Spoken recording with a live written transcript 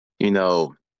You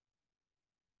know,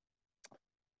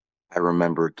 I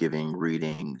remember giving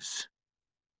readings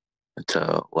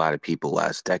to a lot of people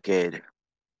last decade,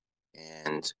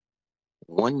 and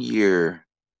one year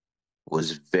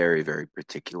was very, very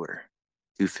particular.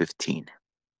 215.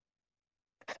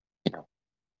 You know,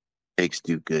 pigs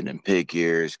do good in pig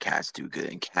years, cats do good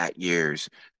in cat years.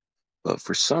 But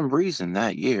for some reason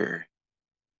that year,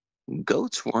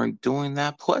 goats weren't doing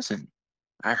that pleasant.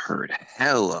 I heard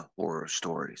hella horror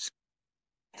stories.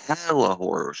 Hella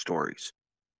horror stories.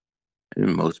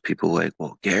 And most people like,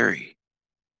 well, Gary,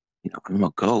 I'm a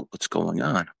goat. What's going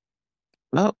on?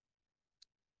 Well,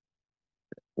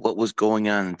 what was going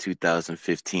on in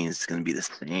 2015 is going to be the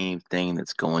same thing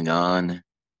that's going on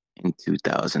in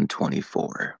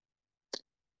 2024.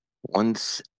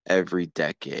 Once every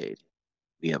decade,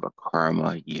 we have a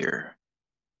karma year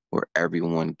where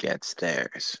everyone gets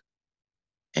theirs.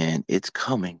 And it's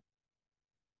coming.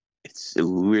 It's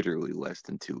literally less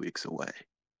than 2 weeks away.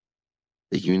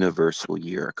 The universal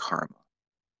year of karma.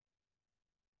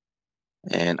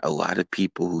 And a lot of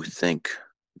people who think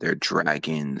they're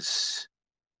dragons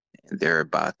and they're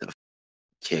about to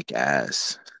kick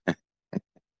ass.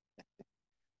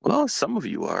 Well, some of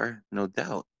you are, no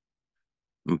doubt.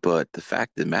 But the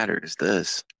fact of the matter is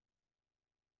this: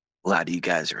 a lot of you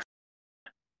guys are,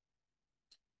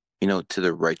 to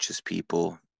the righteous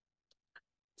people,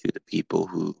 to the people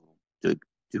who do,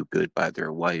 do good by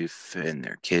their wife and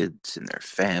their kids and their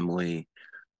family,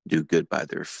 do good by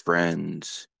their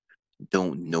friends,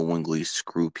 don't knowingly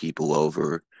screw people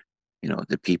over,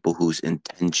 the people whose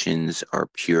intentions are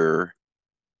pure,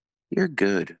 you're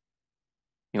good.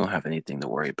 You don't have anything to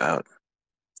worry about.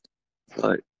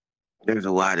 But there's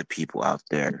a lot of people out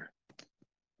there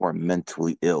who are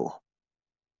mentally ill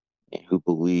and who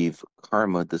believe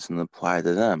karma doesn't apply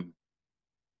to them.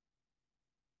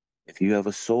 If you have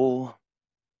a soul,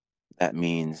 that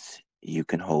means you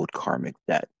can hold karmic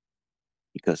debt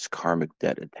because karmic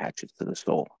debt attaches to the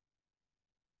soul.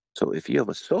 So if you have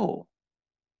a soul,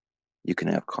 you can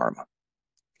have karma.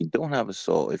 If you don't have a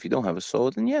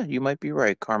soul, then yeah, you might be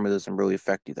right. Karma doesn't really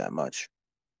affect you that much.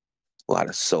 A lot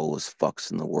of soulless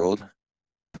fucks in the world.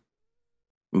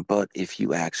 But if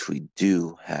you actually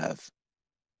do have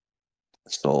a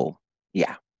soul,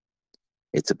 yeah,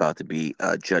 it's about to be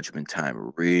judgment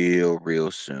time real, real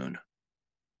soon.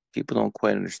 People don't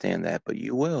quite understand that, but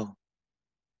you will.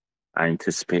 I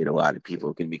anticipate a lot of people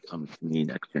are going to be coming to me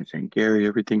next year saying, Gary,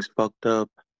 everything's fucked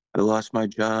up. I lost my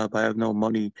job. I have no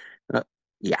money. Uh,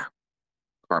 yeah,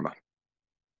 karma.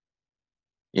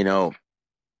 You know,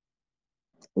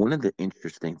 one of the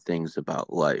interesting things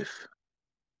about life,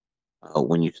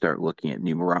 when you start looking at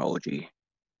numerology,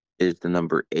 is the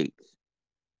number eight.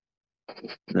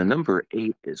 The number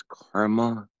eight is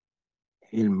karma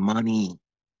and money,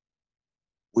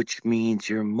 which means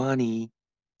your money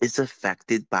is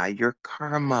affected by your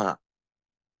karma.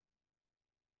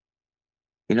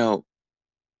 You know,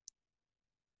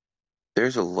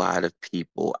 there's a lot of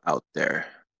people out there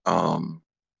who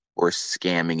are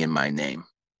scamming in my name.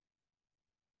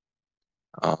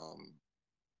 Um,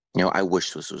 I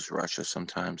wish this was Russia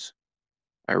sometimes.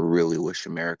 I really wish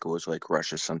America was like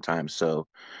Russia sometimes. So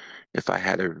if I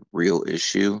had a real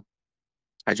issue,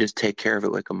 I just take care of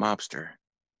it like a mobster.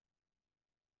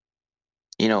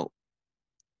 You know,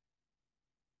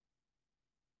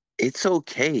 it's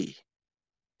okay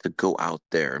to go out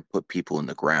there and put people in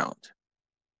the ground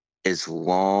as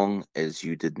long as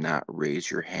you did not raise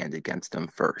your hand against them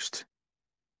first.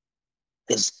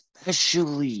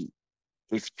 Especially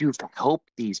if you've helped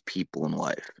these people in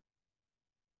life.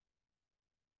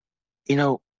 You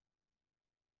know,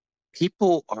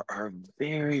 people are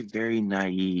very, very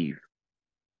naive.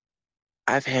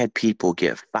 I've had people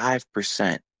get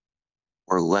 5%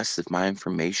 or less of my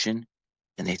information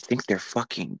and they think they're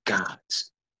fucking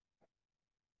gods.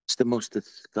 It's the most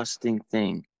disgusting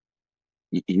thing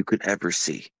you could ever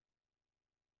see.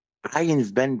 I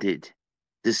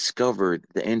discovered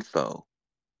the info,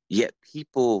 yet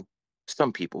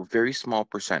some people, very small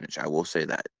percentage, I will say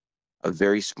that, a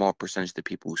very small percentage of the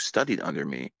people who studied under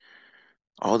me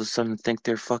all of a sudden think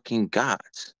they're fucking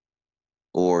gods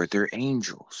or they're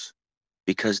angels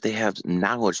because they have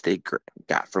knowledge they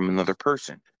got from another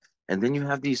person. And then you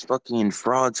have these fucking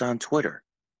frauds on Twitter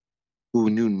who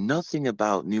knew nothing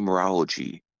about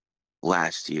numerology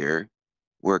last year,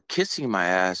 were kissing my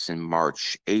ass in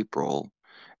March, April,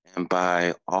 and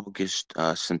by August,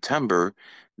 September,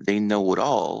 they know it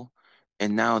all,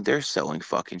 and now they're selling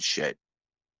fucking shit.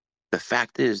 The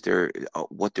fact is,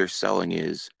 what they're selling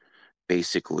is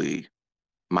basically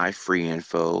my free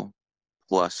info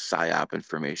plus psyop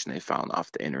information they found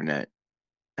off the internet.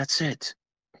 That's it.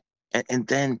 And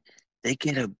then they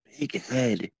get a big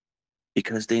head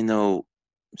because they know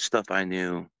stuff I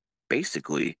knew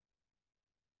basically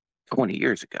 20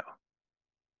 years ago.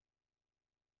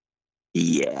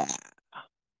 Yeah,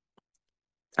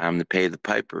 time to pay the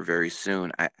piper very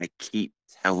soon. I keep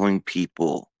telling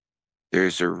people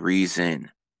there's a reason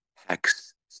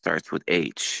hex starts with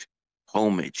H,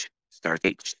 homage starts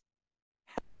with H,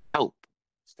 help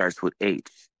starts with H.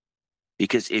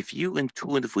 Because if you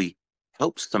intuitively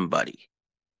help somebody,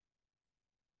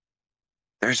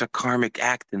 there's a karmic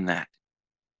act in that.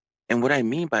 And what I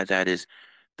mean by that is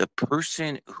the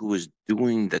person who is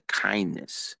doing the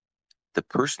kindness, the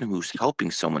person who's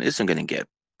helping someone isn't going to get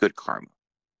good karma.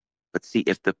 But see,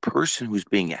 if the person who's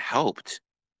being helped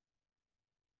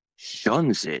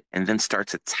shuns it and then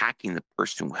starts attacking the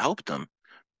person who helped them,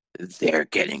 they're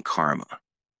getting karma.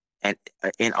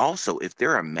 And also, if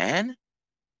they're a man,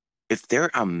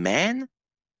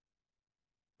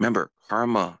 remember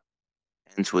karma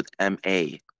ends with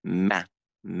M-A,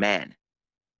 man.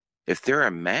 If they're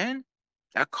a man,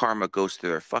 that karma goes to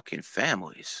their fucking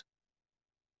families.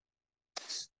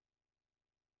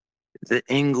 The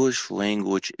English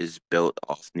language is built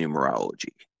off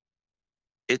numerology.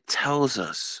 It tells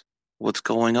us what's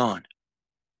going on.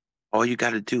 All you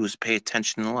got to do is pay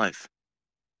attention in life.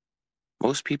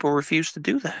 Most people refuse to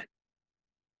do that.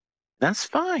 That's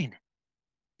fine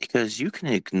because you can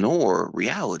ignore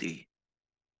reality,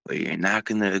 but you're not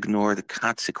going to ignore the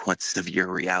consequences of your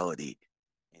reality.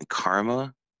 And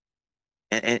karma,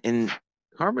 and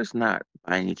karma's not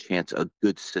by any chance a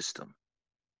good system.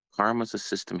 Karma's a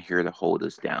system here to hold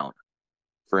us down.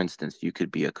 For instance, you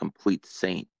could be a complete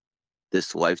saint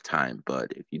this lifetime,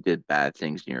 but if you did bad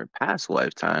things in your past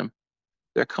lifetime,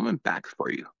 they're coming back for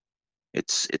you.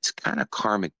 It's kind of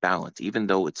karmic balance, even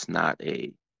though it's not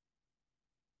a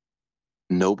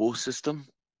noble system,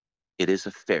 it is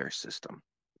a fair system.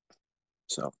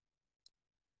 So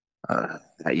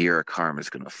that year of karma is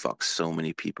gonna fuck so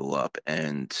many people up,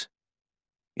 and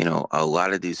a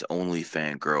lot of these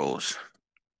OnlyFans girls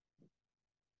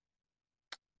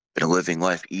are living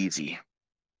life easy.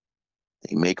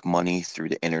 They make money through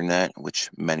the internet, which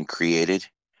men created,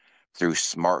 through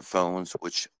smartphones,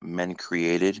 which men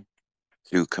created,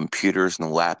 through computers and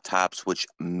laptops, which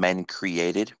men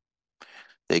created.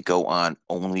 They go on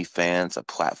OnlyFans, a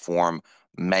platform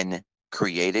men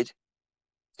created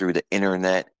through the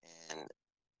internet, and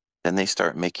then they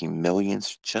start making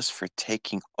millions just for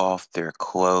taking off their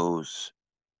clothes.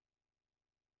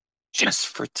 Just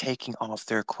for taking off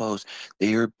their clothes.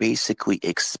 They are basically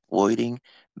exploiting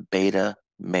beta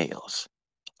males.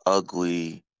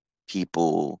 Ugly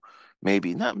people,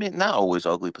 maybe not always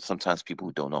ugly, but sometimes people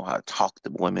who don't know how to talk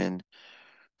to women,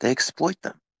 they exploit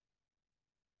them.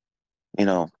 You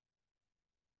know,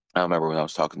 I remember when I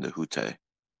was talking to Hute, and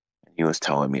he was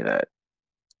telling me that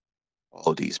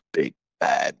all these big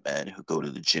bad men who go to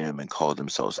the gym and call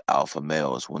themselves alpha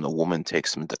males, when a woman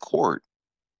takes them to court,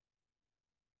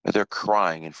 they're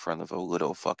crying in front of a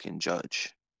little fucking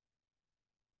judge.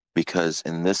 Because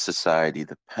in this society,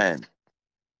 the pen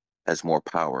has more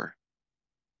power.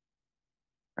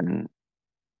 And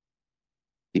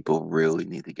people really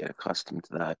need to get accustomed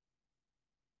to that.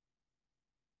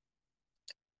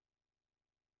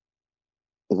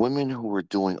 Women who are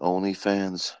doing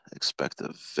OnlyFans expect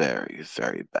a very,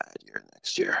 very bad year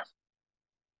next year.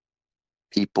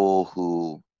 People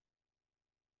who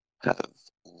have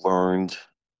learned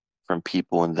from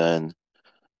people and then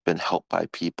been helped by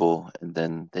people and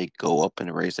then they go up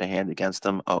and raise a hand against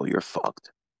them, oh, you're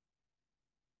fucked.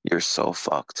 You're so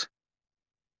fucked.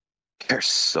 You're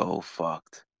so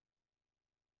fucked.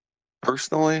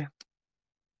 Personally,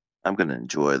 I'm going to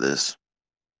enjoy this.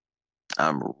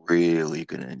 I'm really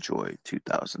going to enjoy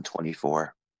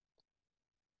 2024.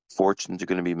 Fortunes are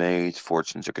going to be made,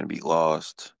 fortunes are going to be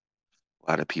lost.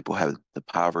 A lot of people have the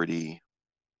poverty.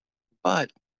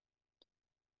 But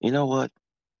you know what?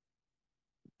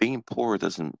 Being poor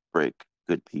doesn't break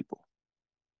good people.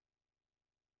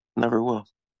 Never will.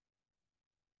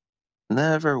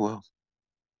 Never will.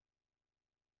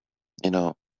 You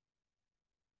know,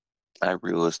 I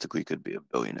realistically could be a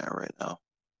billionaire right now.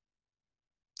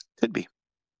 Could be.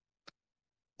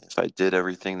 If I did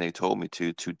everything they told me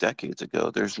to 2 decades ago,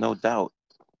 there's no doubt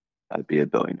I'd be a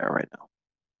billionaire right now.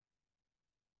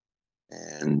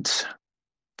 And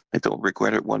I don't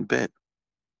regret it one bit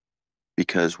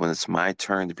because when it's my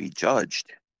turn to be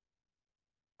judged,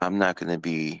 I'm not going to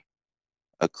be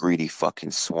a greedy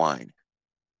fucking swine.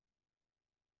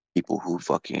 People who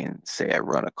fucking say I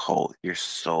run a cult, you're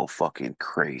so fucking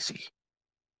crazy.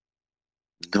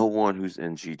 No one who's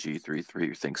in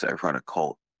GG33 thinks I run a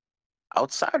cult.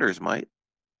 Outsiders might,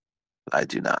 I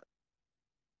do not.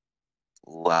 A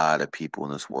lot of people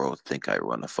in this world think I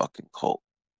run a fucking cult.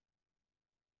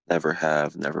 Never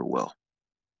have, never will.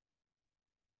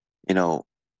 You know,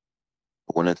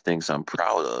 one of the things I'm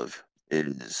proud of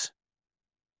is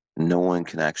no one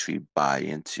can actually buy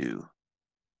into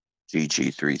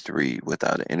GG33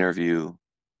 without an interview,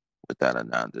 without a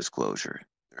non-disclosure.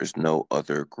 There's no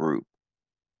other group.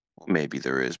 Well, maybe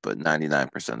there is, but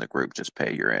 99% of the group just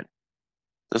pay you're in.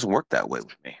 Doesn't work that way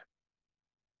with me.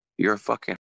 You're a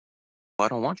fucking, I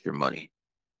don't want your money.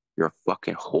 You're a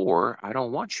fucking whore. I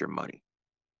don't want your money.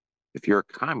 If you're a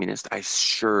communist, I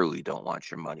surely don't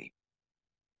want your money.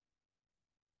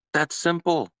 That's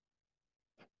simple.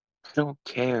 I don't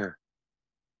care.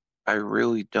 I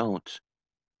really don't.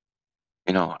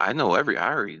 I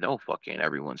already know fucking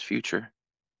everyone's future.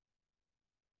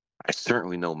 I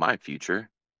certainly know my future.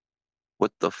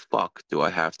 What the fuck do I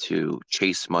have to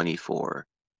chase money for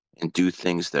and do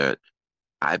things that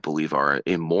I believe are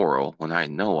immoral when I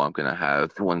know I'm going to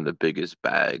have one of the biggest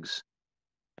bags?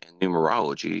 And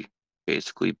numerology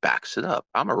basically backs it up.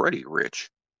 I'm already rich.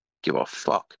 Give a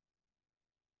fuck.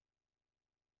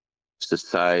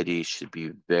 Society should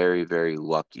be very, very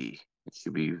lucky. It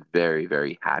should be very,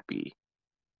 very happy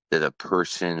that a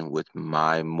person with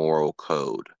my moral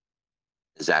code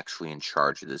is actually in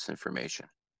charge of this information.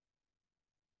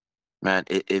 Man,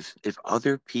 if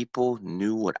other people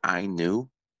knew what I knew,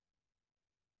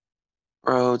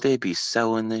 bro, they'd be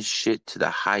selling this shit to the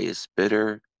highest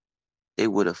bidder. They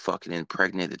would have fucking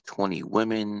impregnated 20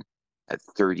 women, had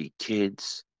 30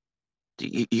 kids. Do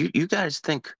you guys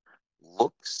think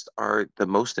looks are the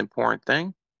most important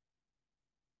thing?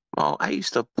 Well, I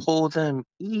used to pull them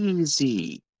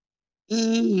easy,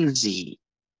 easy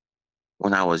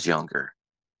when I was younger.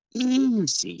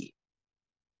 Easy.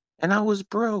 And I was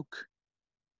broke.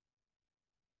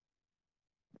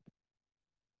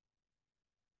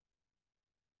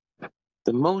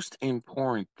 The most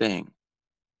important thing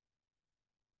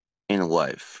in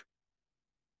life,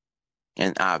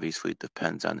 and obviously it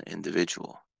depends on the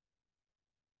individual,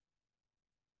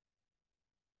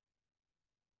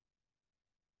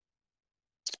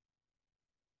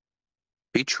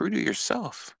 be true to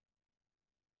yourself.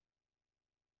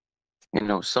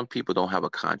 Some people don't have a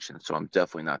conscience, so I'm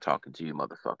definitely not talking to you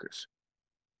motherfuckers.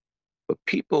 But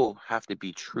people have to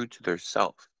be true to their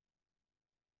self.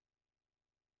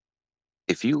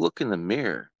 If you look in the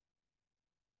mirror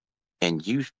and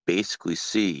you basically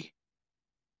see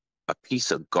a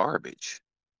piece of garbage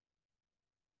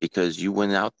because you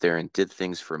went out there and did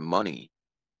things for money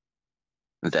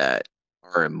that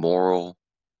are immoral.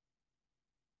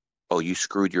 Oh, you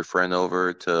screwed your friend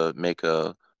over to make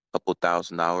a couple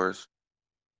 $1,000.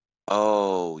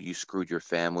 Oh, you screwed your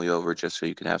family over just so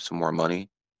you can have some more money.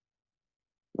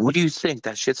 What do you think?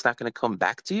 That shit's not going to come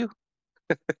back to you?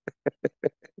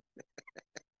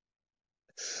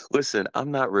 Listen,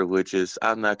 I'm not religious.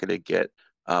 I'm not going to get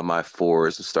on my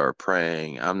fours and start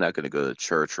praying. I'm not going to go to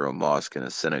church or a mosque and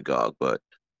a synagogue. But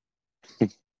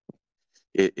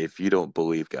if you don't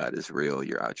believe God is real,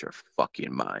 you're out your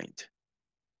fucking mind.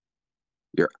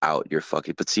 You're out your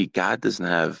fucking. But see, God doesn't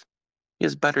have, he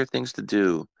has better things to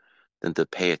do than to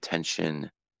pay attention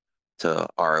to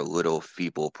our little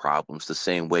feeble problems the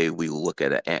same way we look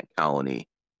at an ant colony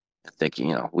and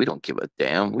thinking, we don't give a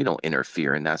damn. We don't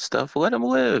interfere in that stuff. Let them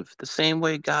live the same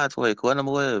way God's like, let them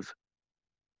live.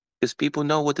 Because people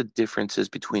know what the difference is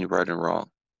between right and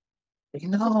wrong. They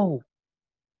know.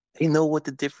 They know what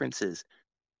the difference is.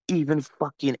 Even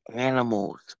fucking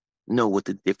animals know what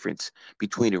the difference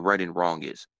between right and wrong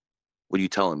is. What are you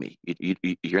telling me?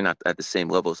 You're not at the same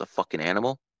level as a fucking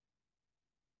animal?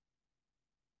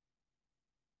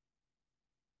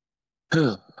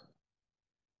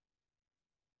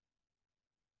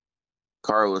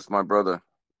 Carlos, my brother,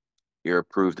 you're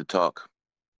approved to talk.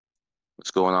 What's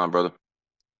going on, brother?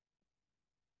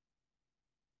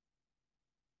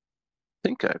 I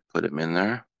think I put him in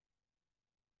there.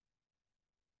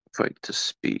 Fight to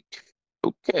speak.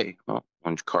 Okay. Well,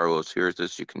 once Carlos hears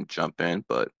this, you can jump in.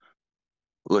 But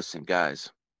listen,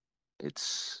 guys,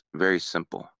 it's very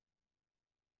simple.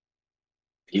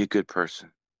 Be a good person.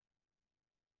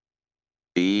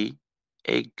 Be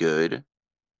a good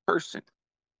person.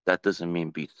 That doesn't mean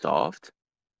be soft.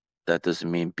 That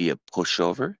doesn't mean be a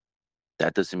pushover.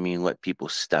 That doesn't mean let people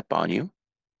step on you.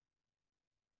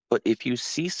 But if you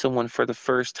see someone for the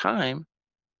first time,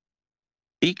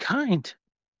 be kind.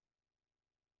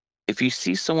 If you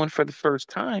see someone for the first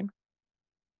time,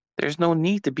 there's no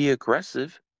need to be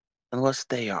aggressive unless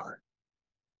they are.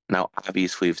 Now,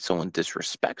 obviously, if someone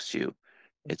disrespects you,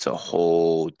 it's a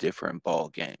whole different ball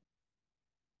game.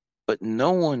 But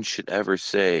no one should ever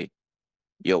say,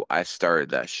 Yo, I started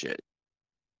that shit.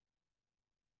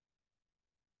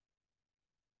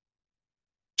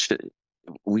 Should,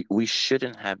 we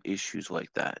shouldn't have issues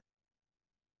like that.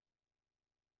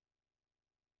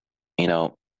 You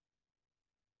know,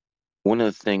 one of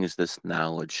the things this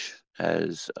knowledge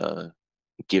has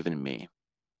given me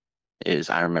is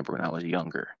I remember when I was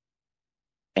younger,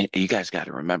 and you guys got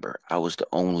to remember, I was the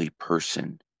only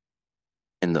person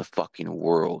in the fucking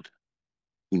world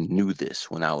who knew this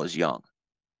when I was young.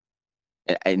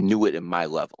 And I knew it in my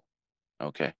level.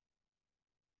 Okay,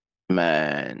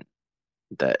 man,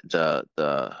 that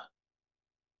the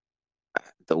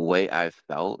way I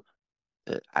felt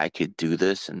that I could do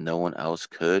this and no one else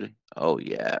could. Oh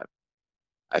yeah,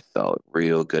 I felt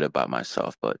real good about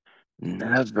myself, but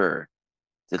never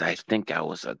did I think I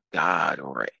was a god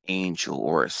or an angel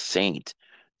or a saint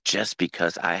just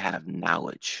because I have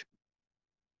knowledge.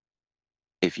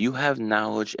 If you have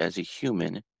knowledge as a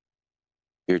human,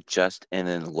 you're just an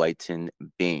enlightened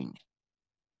being.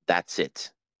 That's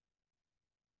it.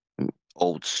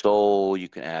 Old soul, you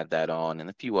can add that on, and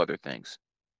a few other things.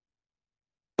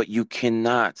 But you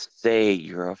cannot say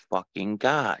you're a fucking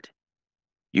god.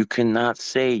 You cannot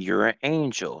say you're an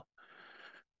angel.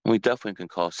 We definitely can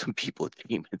call some people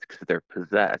demons because they're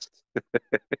possessed.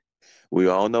 We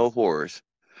all know horrors,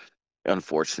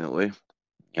 unfortunately.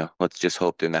 Let's just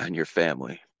hope they're not in your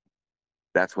family.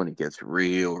 That's when it gets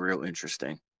real, real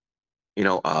interesting.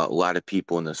 A lot of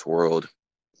people in this world,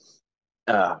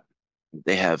 uh,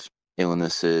 they have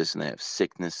illnesses and they have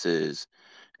sicknesses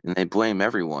and they blame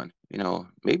everyone.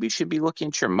 Maybe you should be looking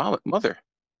at your mother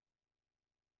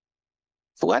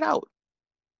flat out.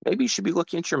 Maybe you should be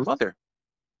looking at your mother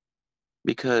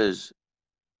because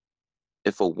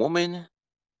if a woman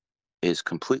is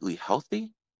completely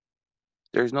healthy,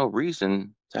 there's no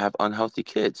reason to have unhealthy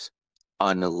kids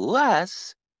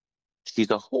unless she's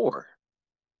a whore.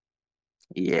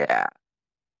 Yeah.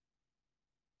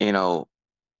 You know,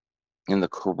 in the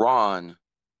Quran,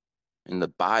 in the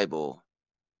Bible,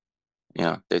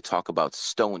 they talk about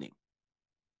stoning,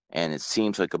 and it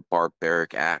seems like a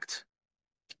barbaric act.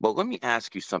 But let me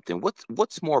ask you something.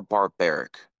 What's more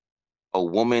barbaric? A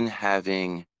woman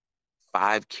having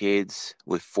 5 kids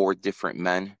with 4 different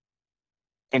men?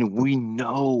 And we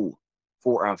know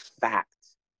for a fact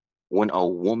when a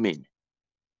woman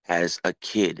has a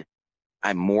kid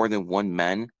by more than one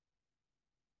man,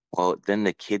 well, then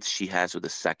the kids she has with the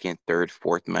second, third,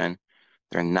 fourth men,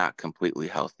 they're not completely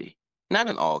healthy. Not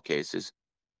in all cases,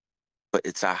 but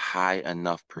it's a high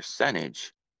enough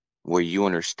percentage where you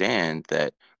understand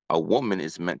that a woman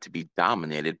is meant to be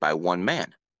dominated by one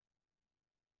man.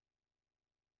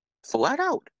 Flat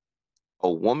out. A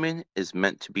woman is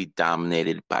meant to be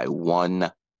dominated by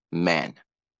one man.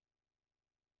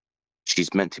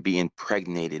 She's meant to be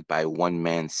impregnated by one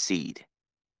man's seed.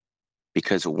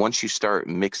 Because once you start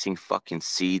mixing fucking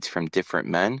seeds from different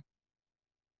men,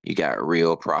 you got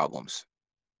real problems.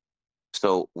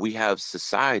 So we have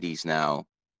societies now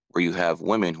where you have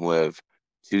women who have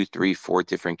 2, 3, 4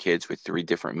 different kids with 3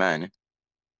 different men,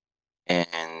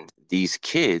 and these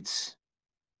kids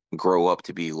grow up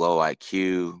to be low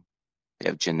IQ, they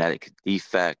have genetic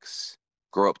defects,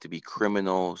 grow up to be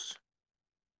criminals.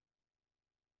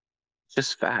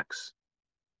 Just facts.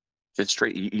 Just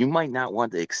straight. You might not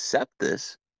want to accept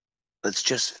this, but it's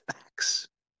just facts.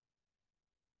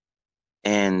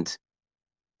 And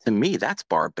to me, that's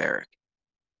barbaric.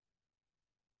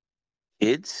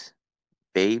 Kids,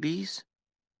 babies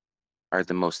are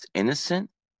the most innocent,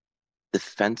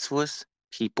 defenseless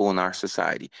people in our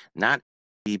society. Not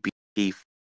LGBT,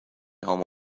 homo,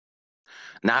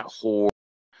 not whore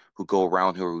who go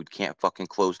around here who can't fucking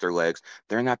close their legs.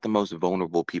 They're not the most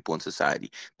vulnerable people in society.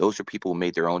 Those are people who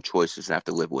made their own choices and have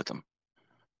to live with them.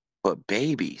 But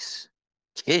babies,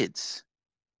 kids,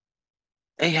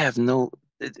 they have no,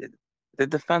 they're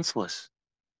defenseless.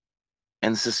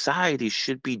 And society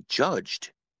should be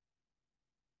judged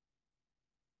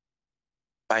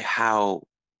by how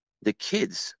the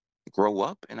kids grow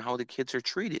up and how the kids are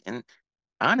treated. And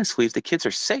honestly, if the kids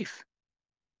are safe,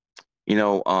 you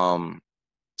know, um,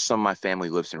 some of my family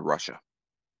lives in Russia.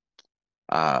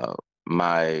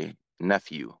 My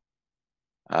nephew,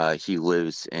 he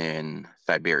lives in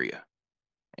Siberia,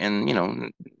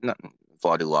 and not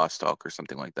Vladivostok or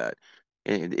something like that.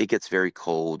 It gets very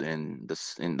cold in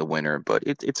the winter, but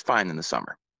it's fine in the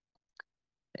summer.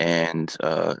 And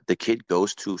the kid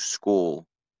goes to school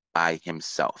by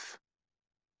himself.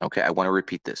 Okay, I want to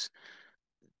repeat this.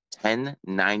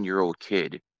 9-year-old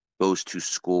kid goes to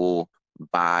school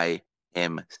by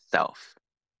himself.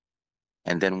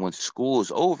 And then when school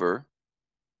is over,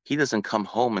 he doesn't come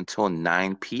home until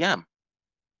 9 p.m.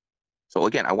 So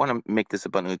again, I want to make this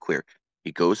abundantly clear.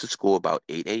 He goes to school about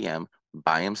 8 a.m.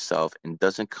 by himself and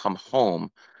doesn't come home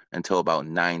until about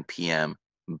 9 p.m.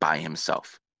 by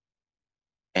himself.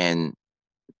 And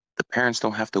the parents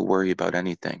don't have to worry about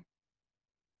anything.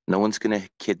 No one's gonna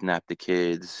kidnap the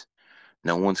kids.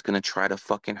 No one's gonna try to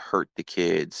fucking hurt the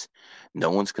kids. No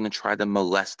one's gonna try to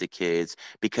molest the kids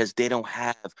because they don't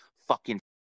have fucking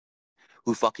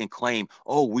who fucking claim,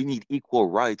 oh, we need equal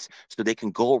rights so they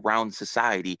can go around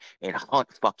society and hunt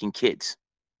fucking kids.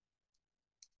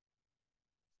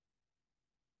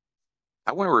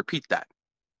 I want to repeat that.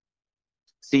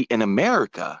 See, in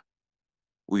America,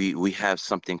 we have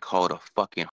something called a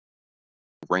fucking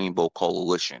rainbow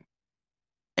coalition.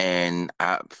 And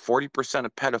 40%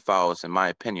 of pedophiles, in my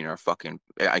opinion, are fucking,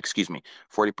 excuse me,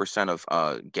 40%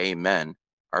 of gay men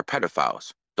are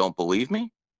pedophiles. Don't believe me?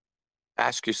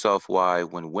 Ask yourself why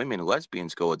when women,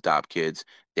 lesbians go adopt kids,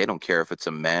 they don't care if it's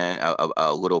a man,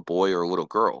 a little boy or a little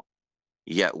girl.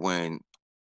 Yet when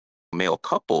male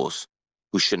couples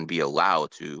who shouldn't be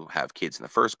allowed to have kids in the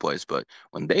first place, but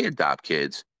when they adopt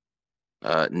kids,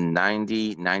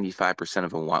 95%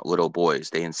 of them want little boys.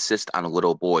 They insist on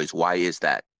little boys. Why is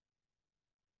that?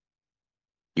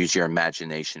 Use your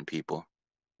imagination, people.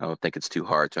 I don't think it's too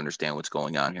hard to understand what's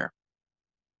going on here.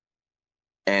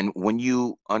 And when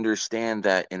you understand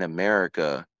that in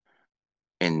America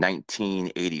in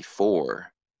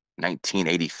 1984,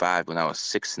 1985, when I was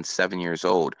 6 and 7 years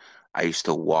old, I used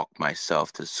to walk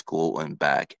myself to school and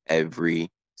back every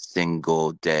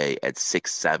single day at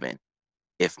 6, 7.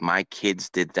 If my kids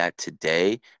did that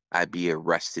today, I'd be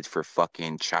arrested for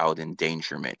fucking child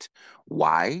endangerment.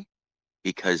 Why?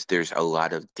 Because there's a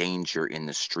lot of danger in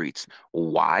the streets.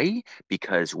 Why?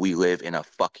 Because we live in a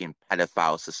fucking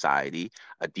pedophile society,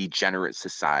 a degenerate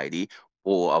society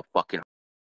full of fucking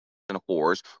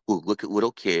whores who look at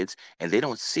little kids and they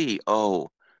don't see, oh,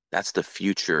 that's the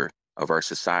future of our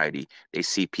society. They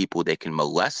see people they can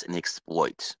molest and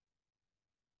exploit.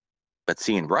 But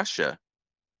see, in Russia,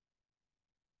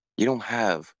 you don't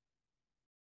have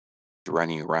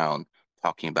running around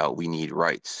talking about we need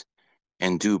rights.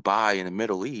 In Dubai, in the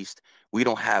Middle East, we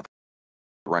don't have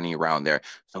running around there.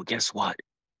 So guess what?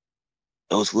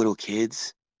 Those little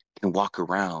kids can walk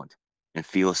around and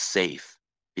feel safe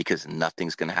because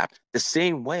nothing's going to happen. The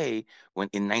same way when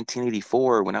in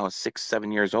 1984, when I was 6,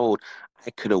 7 years old, I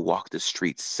could have walked the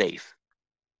streets safe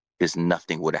because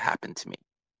nothing would have happened to me.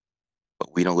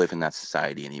 But we don't live in that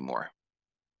society anymore.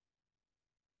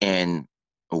 And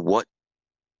what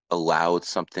allowed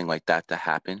something like that to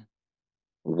happen?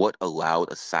 What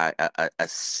allowed a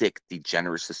sick,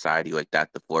 degenerate society like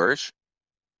that to flourish?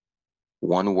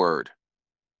 One word: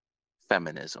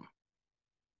 feminism.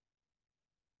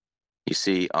 You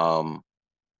see,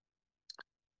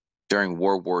 during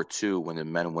World War II, when the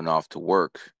men went off to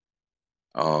work,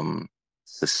 in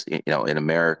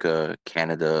America,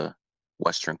 Canada,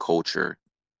 Western culture,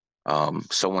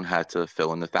 someone had to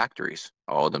fill in the factories.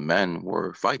 All the men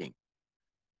were fighting.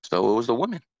 So it was the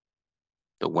women.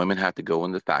 The women had to go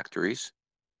in the factories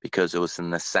because it was a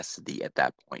necessity at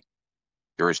that point.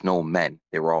 There was no men.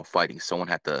 They were all fighting. Someone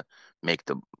had to make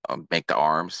the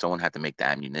arms. Someone had to make the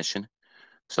ammunition.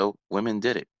 So women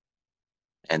did it.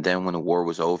 And then when the war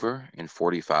was over in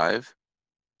 45,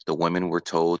 the women were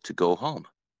told to go home.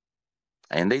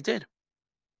 And they did.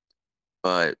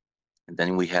 But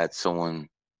then we had someone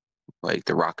like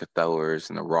the Rockefellers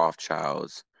and the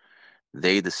Rothschilds.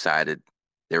 They decided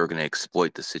they were going to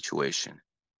exploit the situation.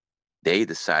 They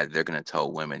decided they're going to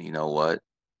tell women, you know what?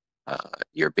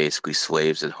 You're basically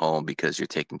slaves at home because you're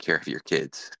taking care of your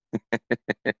kids.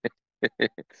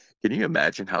 Can you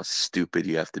imagine how stupid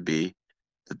you have to be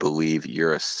to believe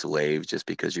you're a slave just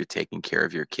because you're taking care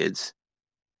of your kids?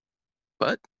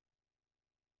 But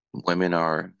women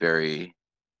are very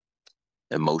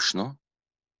emotional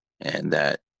and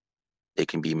that they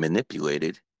can be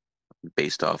manipulated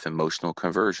based off emotional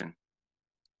conversion.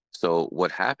 So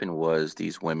what happened was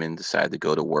these women decided to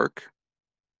go to work.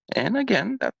 And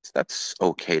again, that's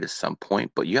okay to some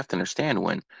point, but you have to understand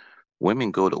when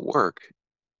women go to work,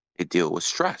 they deal with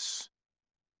stress.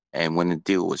 And when they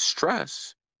deal with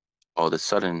stress, all of a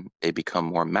sudden they become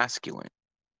more masculine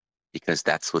because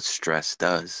that's what stress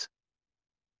does.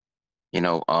 You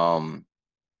know,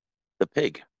 the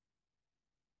pig,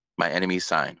 my enemy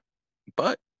sign.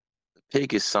 But the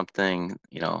pig is something,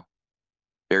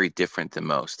 very different than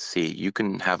most. See, you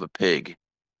can have a pig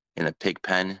in a pig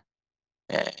pen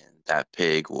and that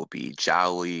pig will be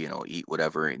jolly, eat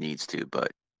whatever it needs to.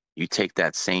 But you take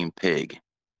that same pig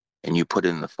and you put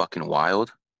it in the fucking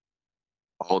wild,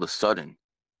 all of a sudden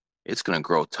it's going to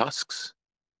grow tusks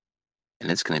and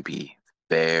it's going to be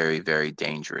very, very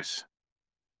dangerous.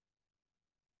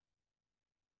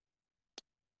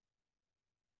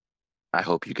 I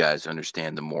hope you guys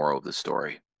understand the moral of the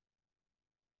story.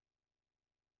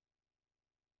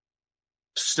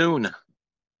 Soon,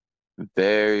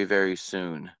 very, very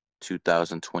soon,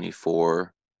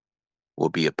 2024 will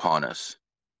be upon us.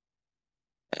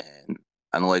 And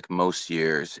unlike most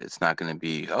years, it's not going to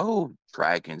be, oh,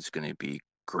 Dragon's going to be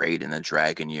great in the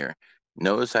Dragon year.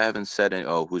 Notice I haven't said,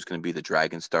 oh, who's going to be the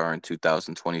Dragon star in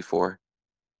 2024?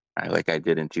 Like I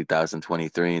did in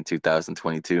 2023 and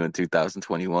 2022 and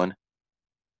 2021.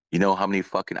 You know how many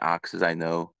fucking oxes I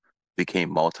know became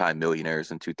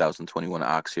multi-millionaires in 2021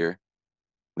 ox year?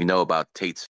 We know about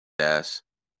Tate's ass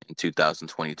in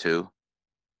 2022.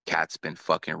 Cat's been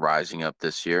fucking rising up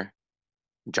this year.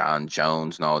 John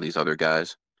Jones and all these other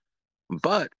guys.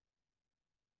 But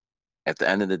at the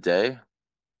end of the day,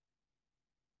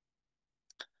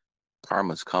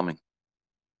 karma's coming.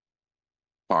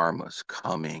 Karma's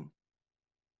coming.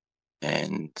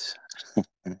 And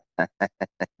a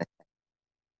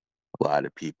lot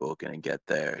of people are going to get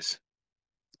theirs.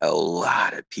 A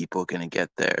lot of people are going to get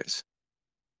theirs.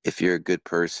 If you're a good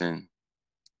person,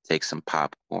 take some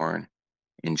popcorn,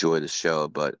 enjoy the show.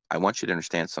 But I want you to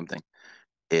understand something.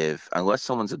 Unless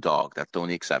someone's a dog, that's the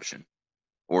only exception,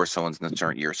 or someone's in a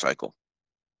certain year cycle,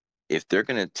 if they're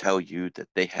going to tell you that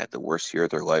they had the worst year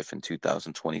of their life in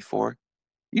 2024,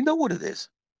 you know what it is.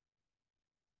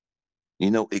 You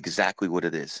know exactly what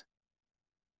it is.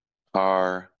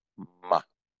 Karma.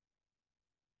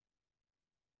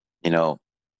 You know,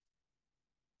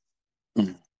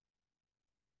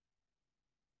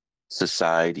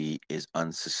 society is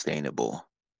unsustainable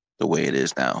the way it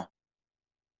is now.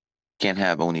 Can't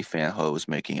have OnlyFans hoes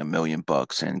making $1 million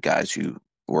and guys who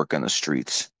work on the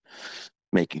streets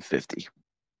making 50.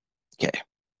 Okay.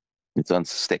 It's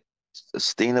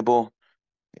unsustainable.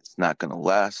 It's not going to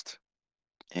last.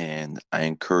 And I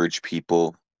encourage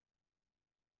people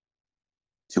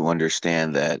to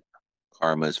understand that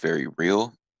karma is very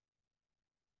real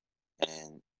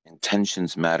and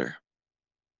intentions matter.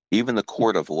 Even the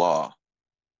court of law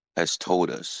has told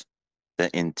us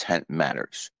that intent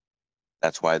matters.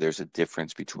 That's why there's a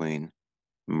difference between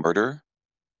murder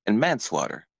and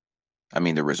manslaughter. I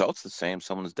mean, the result's the same,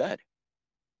 someone's dead.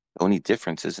 The only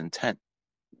difference is intent.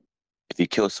 If you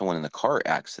kill someone in a car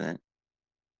accident,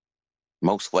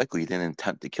 most likely you didn't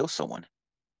attempt to kill someone.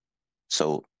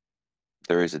 So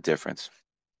there is a difference.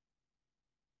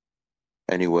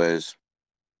 Anyways,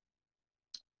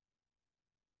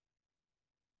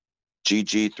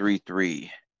 GG33.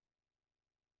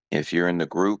 If you're in the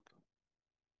group,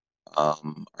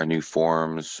 our new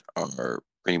forums are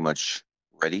pretty much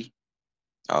ready.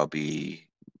 I'll be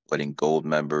letting gold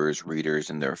members, readers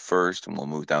in there first, and we'll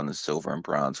move down to silver and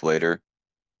bronze later.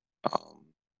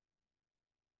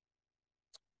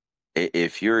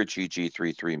 If you're a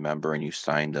GG33 member and you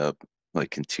signed up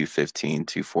like in 215,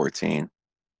 214,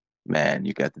 man,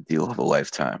 you got the deal of a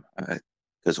lifetime.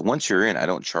 Because once you're in, I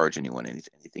don't charge anyone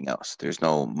anything else. There's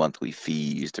no monthly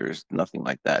fees. There's nothing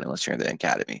like that unless you're in the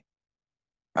academy.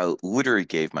 I literally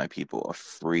gave my people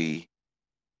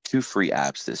two free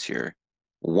apps this year.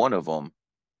 One of them,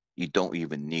 you don't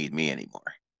even need me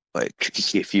anymore. Like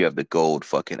if you have the gold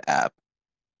fucking app,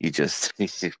 you just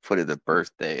put in the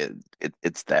birthday and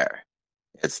it's there.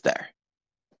 It's there.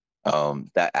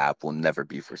 That app will never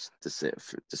be to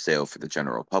sale for the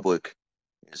general public.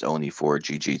 It's only for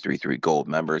GG33 gold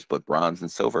members, but bronze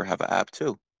and silver have an app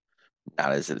too.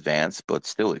 Not as advanced, but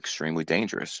still extremely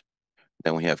dangerous.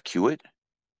 Then we have Qit.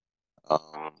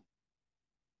 Um,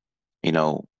 you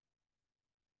know,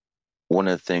 one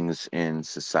of the things in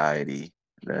society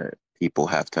that people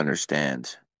have to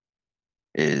understand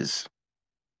is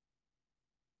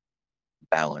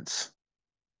balance.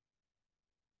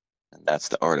 And that's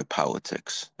the art of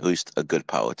politics, at least a good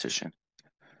politician.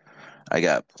 I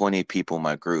got plenty of people in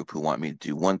my group who want me to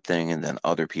do one thing, and then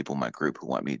other people in my group who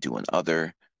want me to do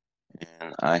another.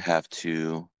 And I have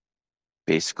to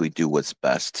basically do what's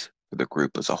best for the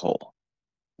group as a whole.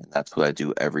 And that's what I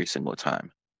do every single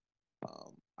time.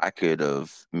 I could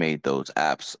have made those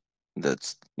apps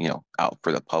that's, out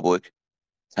for the public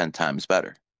 10 times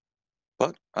better,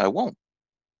 but I won't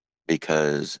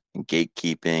because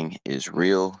gatekeeping is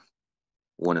real.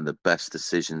 One of the best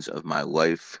decisions of my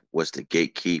life was to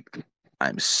gatekeep.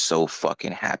 I'm so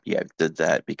fucking happy I did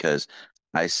that because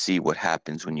I see what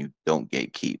happens when you don't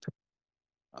gatekeep.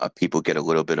 People get a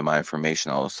little bit of my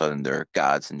information, all of a sudden they're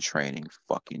gods in training.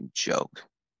 Fucking joke.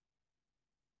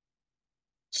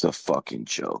 It's a fucking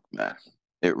joke, man.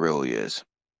 It really is.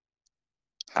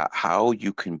 How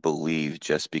you can believe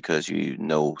just because you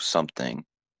know something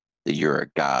that you're a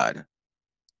god.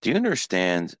 Do you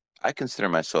understand? I consider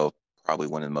myself probably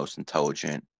one of the most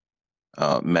intelligent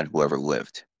men who ever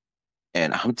lived.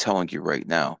 And I'm telling you right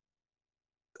now,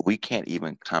 we can't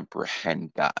even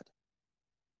comprehend God.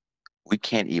 We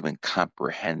can't even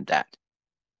comprehend that.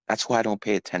 That's why I don't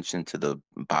pay attention to the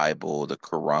Bible, the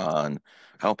Quran.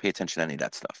 I don't pay attention to any of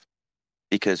that stuff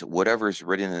because whatever's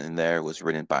written in there was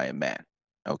written by a man.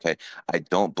 Okay. I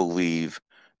don't believe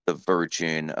the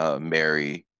Virgin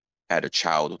Mary had a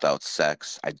child without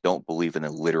sex. I don't believe an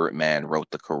illiterate man wrote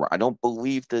the Quran. I don't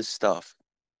believe this stuff.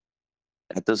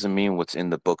 That doesn't mean what's in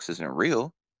the books isn't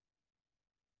real.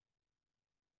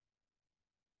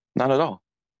 Not at all.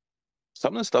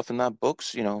 Some of the stuff in that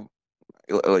books,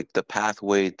 like the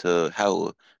pathway to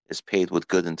hell is paved with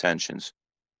good intentions.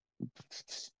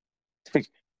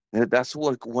 That's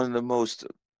what one of the most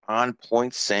on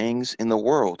point sayings in the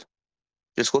world.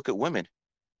 Just look at women.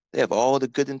 They have all the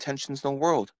good intentions in the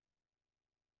world.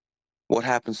 What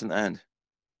happens in the end?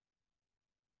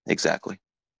 Exactly.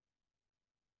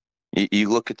 You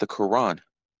look at the Quran.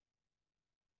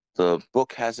 The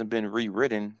book hasn't been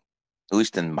rewritten, at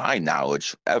least in my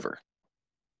knowledge, ever.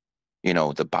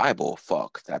 The Bible,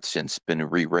 fuck, that's since been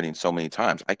rewritten so many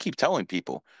times. I keep telling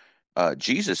people,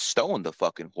 Jesus stoned the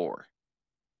fucking whore.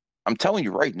 I'm telling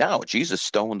you right now, Jesus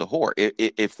stoned the whore.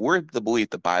 If we're to believe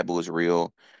the Bible is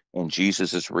real and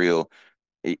Jesus is real,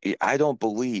 I don't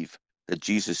believe that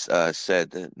Jesus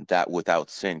said that without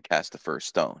sin cast the first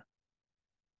stone.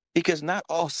 Because not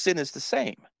all sin is the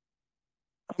same.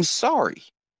 I'm sorry.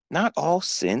 Not all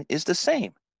sin is the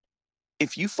same.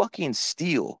 If you fucking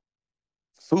steal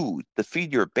food to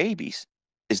feed your babies,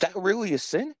 is that really a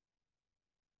sin?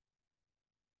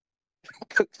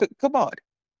 Come on.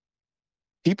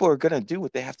 People are going to do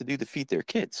what they have to do to feed their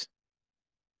kids.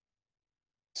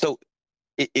 So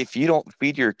if you don't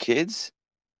feed your kids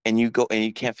and you go and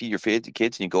you can't feed your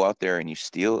kids and you go out there and you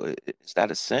steal, is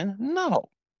that a sin? No,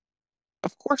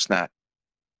 of course not.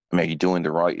 I mean, are you doing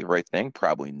the right thing?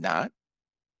 Probably not.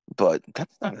 But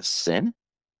that's not a sin.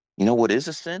 You know what is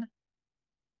a sin?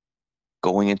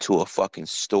 Going into a fucking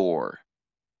store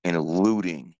and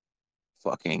looting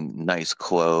fucking nice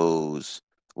clothes,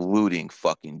 looting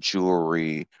fucking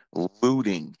jewelry,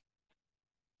 looting.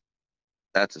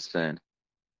 That's a sin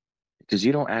because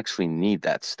you don't actually need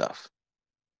that stuff.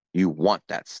 You want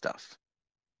that stuff.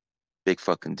 Big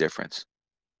fucking difference.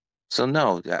 So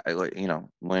no,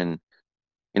 when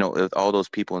if all those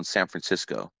people in San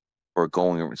Francisco were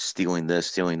going and stealing this,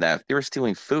 stealing that, if they were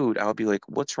stealing food, I would be like,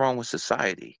 what's wrong with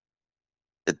society?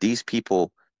 That these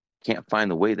people can't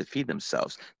find a way to feed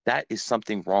themselves. That is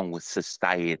something wrong with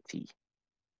society.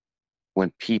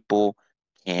 When people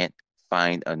can't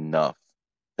find enough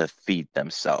to feed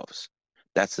themselves.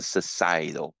 That's a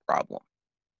societal problem.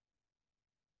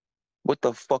 What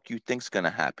the fuck you think's gonna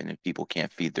happen if people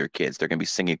can't feed their kids? They're gonna be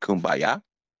singing Kumbaya?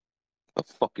 The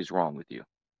fuck is wrong with you?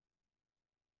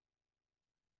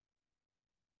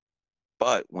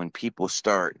 But when people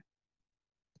start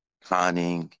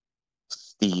conning,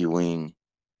 stealing,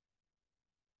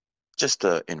 just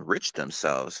to enrich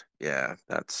themselves, yeah,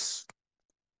 that's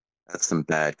some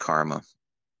bad karma.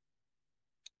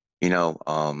 You know,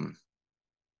 I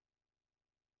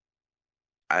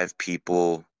have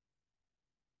people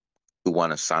who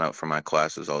want to sign up for my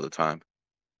classes all the time.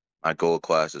 My gold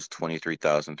class is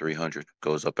 23,300,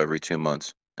 goes up every 2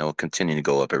 months, and will continue to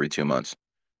go up every 2 months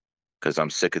because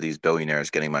I'm sick of these billionaires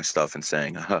getting my stuff and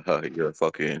saying, haha, you're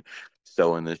fucking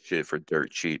selling this shit for dirt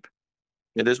cheap.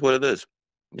 It is what it is.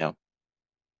 Yeah.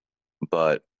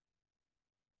 But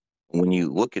when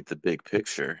you look at the big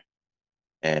picture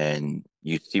and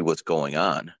you see what's going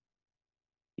on,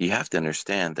 you have to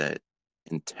understand that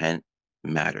intent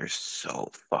matters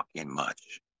so fucking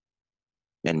much.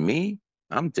 And me,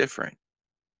 I'm different.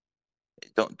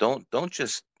 Don't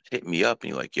just hit me up and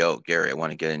you're like, yo, Gary, I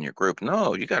want to get in your group.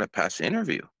 No, you gotta pass the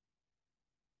interview.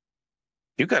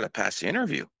 You gotta pass the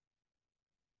interview.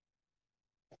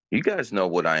 You guys know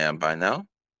what I am by now.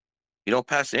 You don't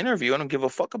pass the interview, I don't give a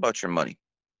fuck about your money.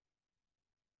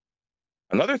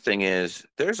 Another thing is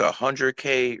there's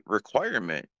 100K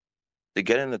requirement to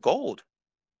get in the gold.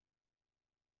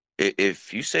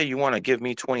 If you say you want to give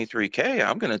me 23K,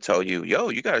 I'm gonna tell you, yo,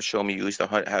 you gotta show me you at least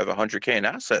have 100K in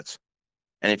assets.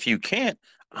 And if you can't,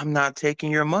 I'm not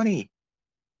taking your money.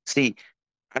 See,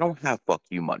 I don't have fuck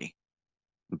you money,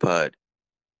 but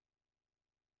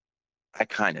I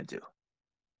kind of do.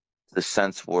 The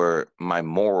sense where my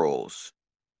morals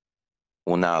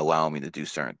will not allow me to do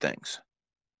certain things.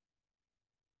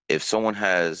 If someone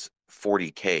has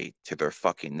 40K to their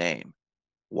fucking name,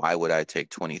 why would I take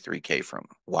 23K from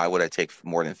them? Why would I take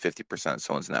more than 50% of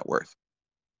someone's net worth?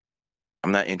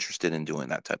 I'm not interested in doing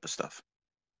that type of stuff.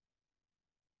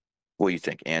 What do you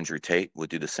think? Andrew Tate would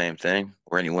do the same thing?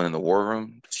 Or anyone in the war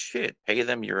room? Shit, pay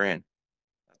them, you're in.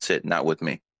 That's it. Not with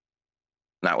me.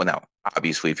 Not without.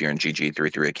 Obviously, if you're in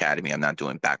GG33 Academy, I'm not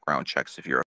doing background checks if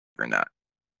you're or not.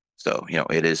 So,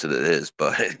 it is what it is,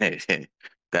 but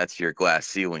that's your glass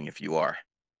ceiling if you are.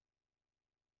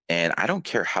 And I don't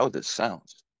care how this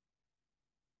sounds.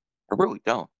 I really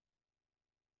don't.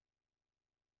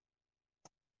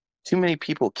 Too many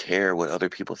people care what other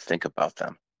people think about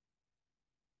them.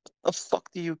 The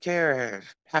fuck do you care?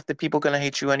 Half the people gonna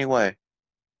hate you anyway.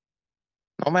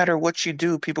 No matter what you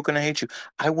do, people gonna hate you.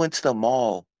 I went to the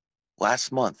mall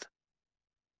last month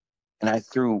and I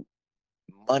threw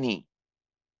money,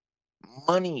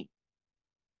 money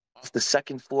off the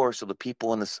second floor so the people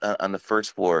on the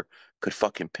first floor could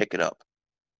fucking pick it up.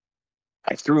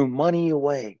 I threw money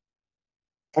away.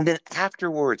 And then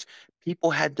afterwards, people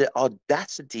had the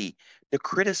audacity to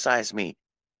criticize me.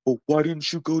 Well, why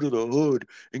didn't you go to the hood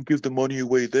and give the money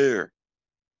away there?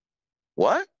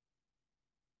 What?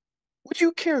 Would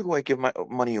you care who I give my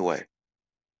money away?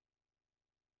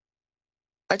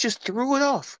 I just threw it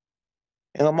off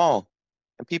in the mall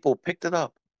and people picked it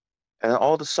up. And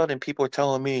all of a sudden, people are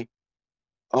telling me,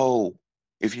 oh,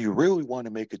 if you really want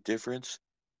to make a difference,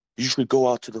 you should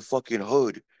go out to the fucking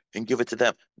hood and give it to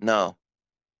them. No,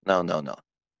 no, no, no.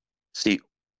 See,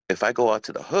 if I go out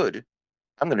to the hood,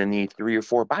 I'm going to need 3 or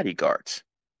 4 bodyguards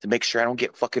to make sure I don't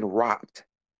get fucking robbed.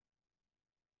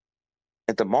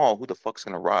 At the mall, who the fuck's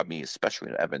going to rob me, especially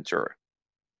in Aventura?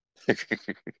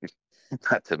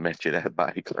 Not to mention that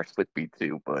bodyguards with me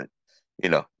too, but, you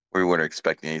know, we weren't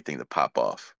expecting anything to pop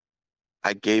off.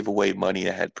 I gave away money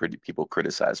that had pretty people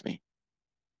criticize me.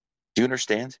 Do you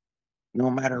understand?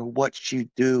 No matter what you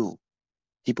do,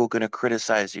 people are going to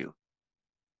criticize you.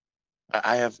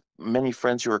 I have many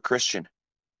friends who are Christian.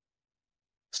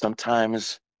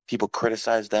 Sometimes people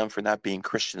criticize them for not being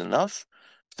Christian enough.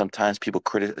 Sometimes people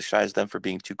criticize them for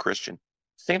being too Christian.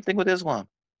 Same thing with Islam.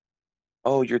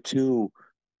 Oh, you're too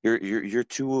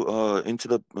into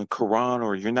the Quran,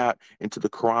 or you're not into the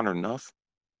Quran enough.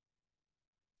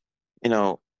 You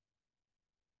know,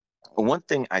 one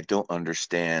thing I don't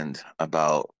understand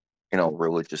about,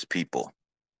 religious people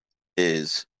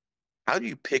is how do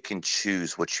you pick and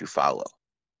choose what you follow?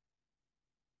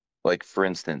 Like, for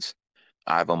instance,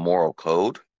 I have a moral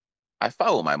code. I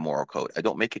follow my moral code. I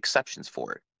don't make exceptions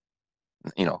for it.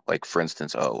 Like, for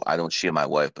instance, oh, I don't cheat my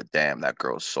wife, but damn, that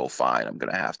girl's so fine. I'm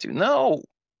gonna have to. No,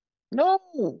 no.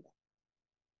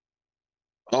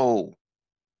 Oh,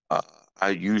 uh, I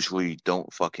usually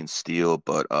don't fucking steal,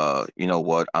 but you know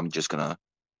what? I'm just gonna,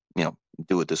 you know,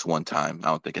 do it this one time. I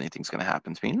don't think anything's gonna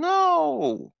happen to me.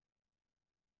 No,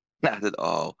 not at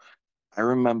all. I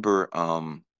remember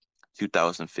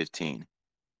 2015.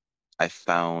 I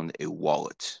found a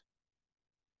wallet.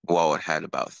 Wallet had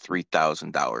about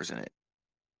 $3,000 in it.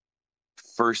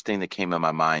 First thing that came in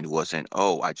my mind wasn't,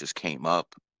 oh, I just came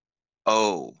up.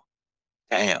 Oh,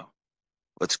 damn,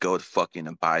 let's go to fucking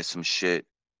and buy some shit.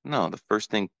 No, the first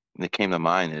thing that came to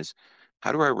mind is,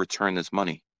 how do I return this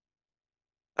money?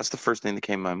 That's the first thing that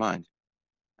came to my mind.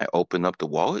 I opened up the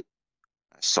wallet,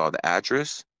 I saw the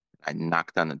address, I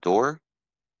knocked on the door,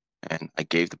 and I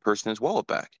gave the person his wallet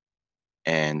back.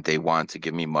 And they wanted to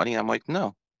give me money. I'm like,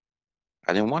 no,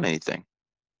 I didn't want anything.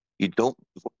 You don't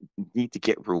need to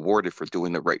get rewarded for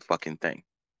doing the right fucking thing.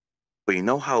 But you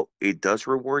know how it does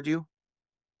reward you?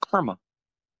 Karma.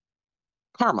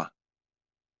 Karma.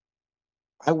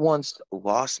 I once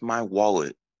lost my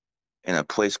wallet in a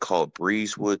place called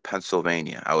Breezewood,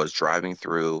 Pennsylvania. I was driving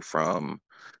through from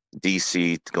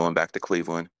DC going back to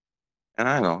Cleveland. And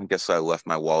I don't know, I guess I left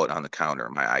my wallet on the counter,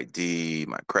 my ID,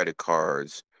 my credit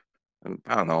cards.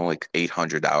 I don't know, like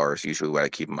 $800, usually what I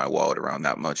keep in my wallet around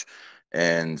that much.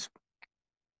 And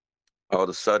all of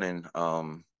a sudden,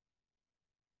 my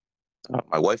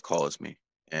wife calls me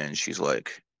and she's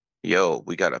like, yo,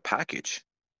 we got a package.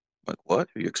 I'm like, what?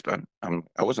 Are you expect?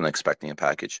 I wasn't expecting a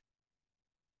package.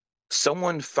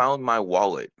 Someone found my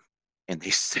wallet and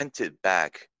they sent it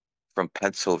back from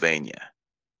Pennsylvania.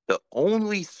 The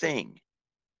only thing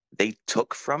they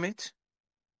took from it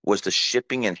was the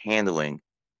shipping and handling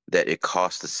that it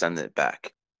cost to send it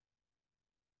back.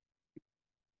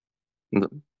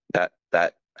 That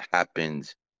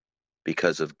happened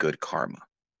because of good karma.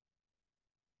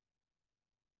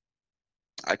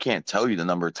 I can't tell you the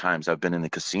number of times I've been in the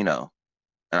casino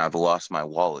and I've lost my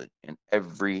wallet, and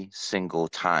every single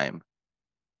time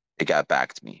it got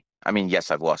back to me. I mean,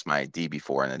 yes, I've lost my ID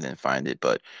before and I didn't find it,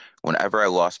 but whenever I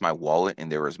lost my wallet and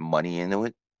there was money into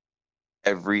it,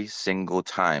 every single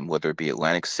time, whether it be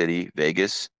Atlantic City,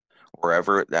 Vegas,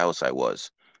 wherever else I was,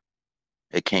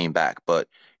 it came back. But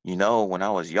when I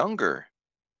was younger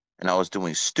and I was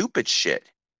doing stupid shit,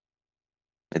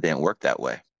 it didn't work that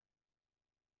way.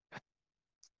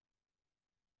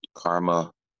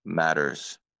 Karma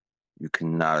matters. You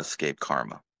cannot escape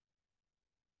karma.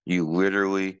 You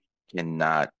literally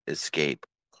cannot escape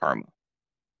karma.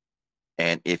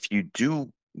 And if you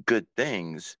do good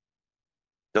things,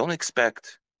 don't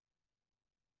expect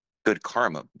good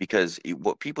karma, because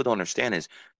what people don't understand is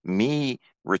me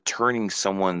returning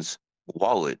someone's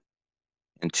wallet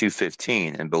in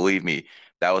 215, and believe me,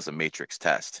 that was a matrix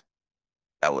test.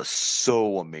 That was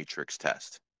so a matrix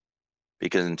test,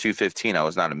 because in 215 I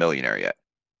was not a millionaire yet.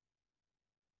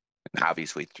 And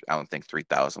obviously, I don't think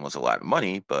 3,000 was a lot of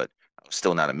money, but I was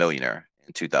still not a millionaire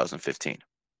in 2015.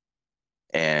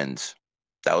 And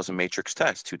that was a matrix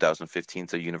test. 2015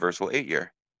 is a universal 8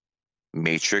 year.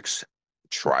 Matrix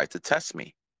tried to test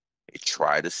me. It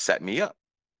tried to set me up.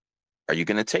 Are you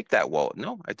going to take that wallet?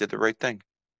 No, I did the right thing.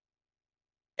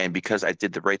 And because I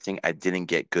did the right thing, I didn't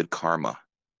get good karma.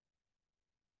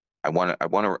 I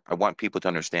want people to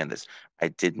understand this. I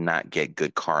did not get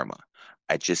good karma.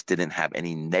 I just didn't have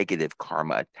any negative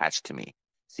karma attached to me.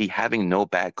 See, having no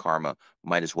bad karma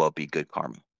might as well be good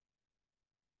karma.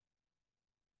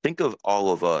 Think of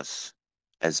all of us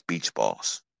as beach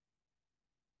balls.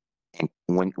 And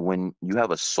when you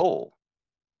have a soul,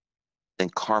 then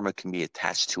karma can be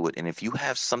attached to it. And if you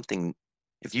have something,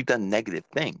 if you've done negative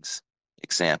things,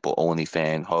 example,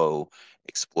 OnlyFans, hoe,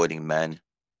 exploiting men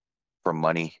for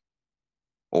money,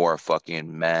 or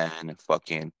fucking men,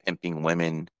 fucking pimping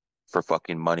women for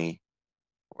fucking money,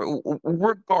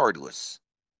 regardless,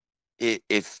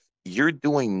 if you're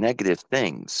doing negative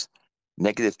things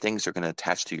are going to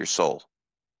attach to your soul,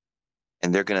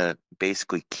 and they're going to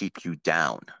basically keep you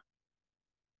down.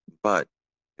 But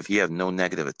if you have no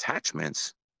negative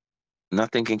attachments,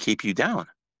 nothing can keep you down.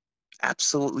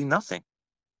 Absolutely nothing.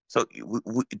 So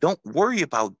don't worry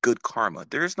about good karma.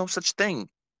 There is no such thing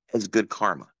as good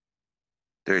karma.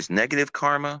 There's negative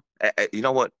karma. You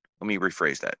know what? Let me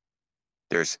rephrase that.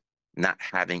 There's not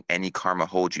having any karma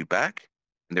hold you back,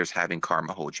 and there's having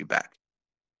karma hold you back.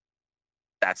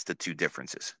 That's the two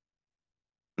differences.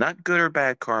 Not good or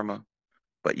bad karma,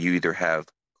 but you either have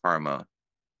karma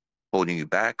holding you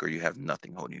back or you have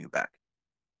nothing holding you back.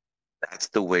 That's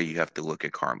the way you have to look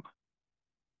at karma.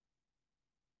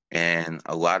 And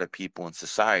a lot of people in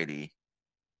society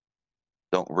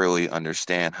don't really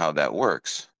understand how that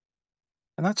works.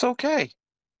 And that's okay.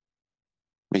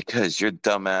 Because your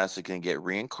dumbass is going to get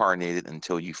reincarnated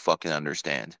until you fucking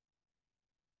understand.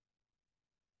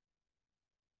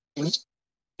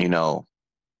 You know,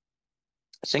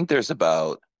 I think there's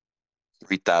about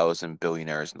 3,000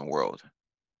 billionaires in the world.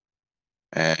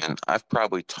 And I've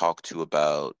probably talked to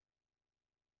about,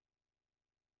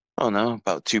 I don't know,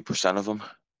 about 2% of them.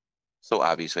 So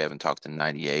obviously I haven't talked to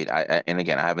 98. And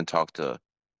again, I haven't talked to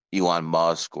Elon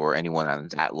Musk or anyone on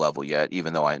that level yet,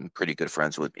 even though I'm pretty good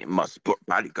friends with Musk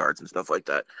bodyguards and stuff like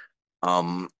that.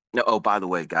 No, oh, by the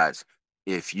way, guys,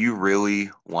 if you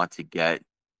really want to get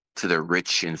to the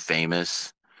rich and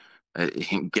famous,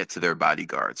 get to their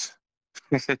bodyguards.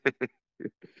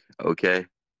 Okay.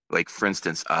 Like for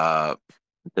instance,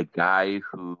 the guy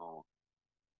who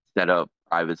set up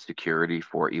private security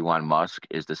for Elon Musk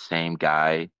is the same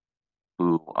guy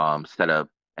who set up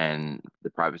and the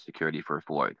private security for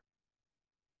Floyd.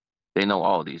 They know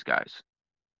all of these guys.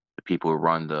 The people who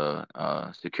run the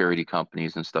security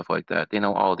companies and stuff like that. They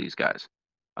know all of these guys.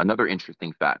 Another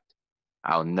interesting fact.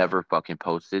 I'll never fucking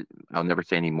post it. I'll never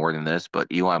say any more than this, but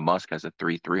Elon Musk has a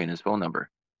 33 in his phone number.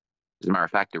 As a matter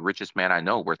of fact, the richest man I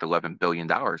know, worth $11 billion,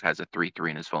 has a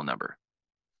 33 in his phone number.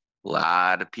 A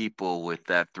lot of people with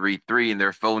that 33 in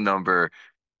their phone number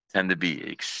tend to be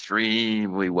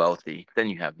extremely wealthy. Then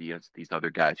you have these other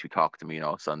guys who talk to me, and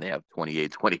all of a sudden they have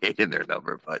 28 in their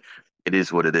number. But it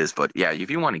is what it is. But yeah,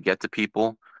 if you want to get to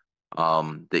people,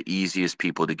 the easiest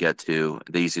people to get to,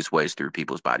 the easiest way is through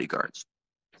people's bodyguards.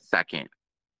 Second,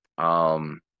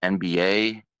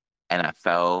 NBA,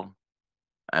 NFL,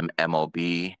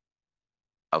 MLB,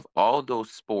 of all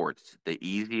those sports, the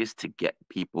easiest to get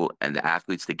people and the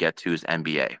athletes to get to is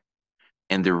NBA.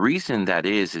 And the reason that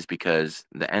is because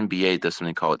the NBA does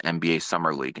something called NBA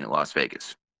Summer League in Las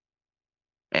Vegas.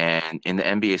 And in the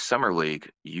NBA Summer League,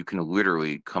 you can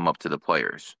literally come up to the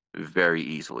players very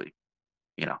easily.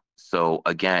 So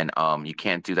again, you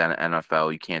can't do that in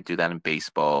NFL, you can't do that in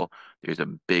baseball. There's a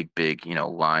big,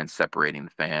 line separating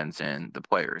the fans and the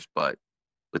players. But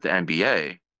with the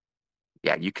NBA,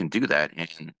 yeah, you can do that.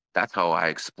 And that's how I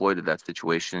exploited that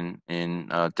situation in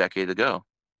a decade ago.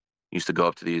 Used to go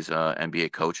up to these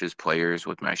NBA coaches, players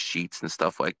with my sheets and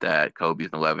stuff like that. Kobe's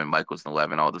an 11, Michael's an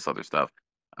 11, all this other stuff.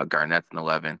 Garnett's an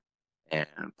 11, and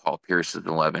Paul Pierce is an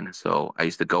 11. So I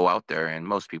used to go out there, and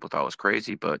most people thought it was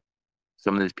crazy, but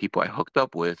some of these people I hooked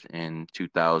up with in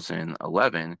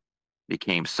 2011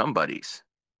 became somebodies.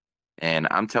 And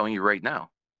I'm telling you right now,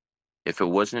 if it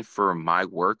wasn't for my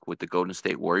work with the Golden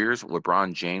State Warriors,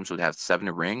 LeBron James would have 7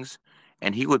 rings,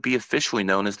 and he would be officially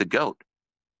known as the GOAT.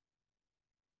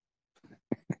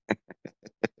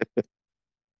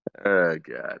 Oh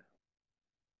God,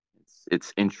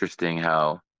 it's interesting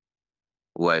how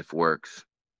life works.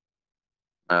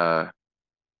 Uh,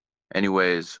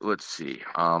 anyways, let's see.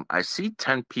 I see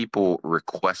 10 people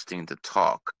requesting to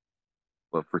talk,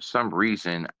 but for some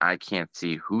reason I can't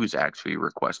see who's actually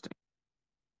requesting.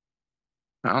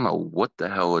 I don't know what the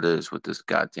hell it is with this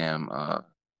goddamn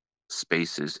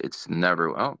spaces. It's never.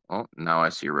 Oh, now I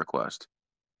see a request.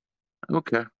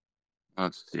 Okay,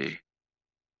 let's see.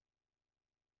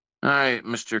 All right,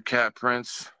 Mr. Cat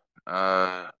Prince.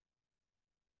 Uh,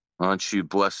 why don't you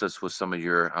bless us with some of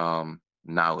your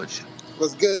knowledge?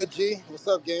 What's good, G? What's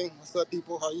up, gang? What's up,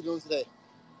 people? How you doing today?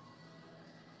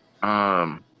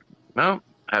 Well,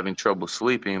 having trouble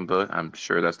sleeping, but I'm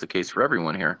sure that's the case for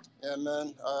everyone here. Yeah,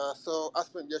 man. So I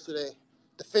spent yesterday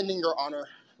defending your honor.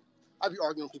 I be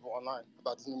arguing with people online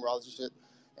about this numerology shit,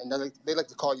 and they like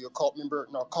to call you a cult member,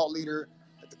 no, a cult leader.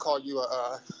 Like to call you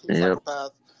a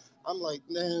psychopath. I'm like,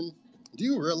 man, do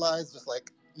you realize just like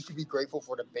you should be grateful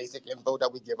for the basic info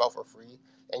that we give out for free,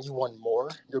 and you want more?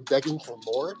 You're begging for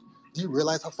more. Do you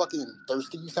realize how fucking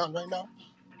thirsty you sound right now?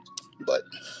 But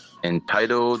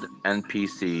entitled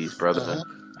NPCs, brother.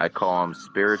 I call them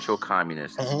spiritual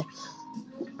communists. All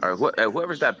right,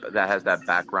 whoever's that has that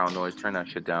background noise, turn that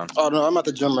shit down. Oh no, I'm at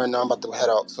the gym right now. I'm about to head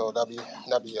out, so that'll be.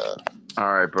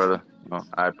 All right, brother. Well,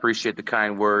 I appreciate the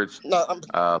kind words. No,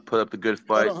 put up the good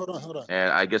fight. Hold on.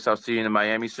 And I guess I'll see you in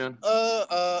Miami soon.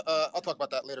 I'll talk about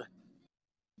that later.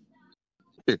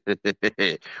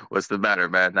 What's the matter,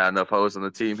 man? Not enough hoes on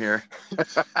the team here?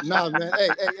 Nah, man. Hey,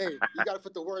 you gotta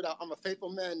put the word out. I'm a faithful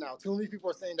man now. Too many people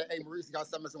are saying that, hey, Maurice, you gotta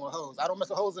stop messing with hoes. I don't mess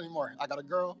with hoes anymore. I got a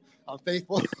girl. I'm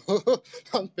faithful.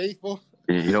 I'm faithful.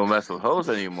 You don't mess with hoes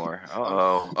anymore.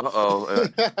 So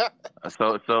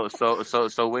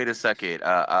wait a second.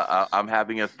 I'm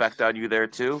having an effect on you there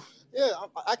too? Yeah,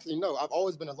 actually, no. I've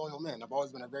always been a loyal man. I've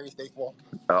always been a very faithful.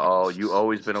 You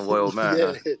always been a loyal man,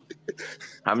 yeah. Huh?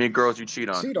 How many girls you cheat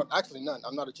on? Actually, none.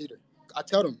 I'm not a cheater. I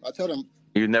tell them.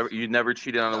 You never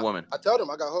cheated on a woman? I tell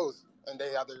them I got hoes, and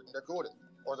they're cool with it,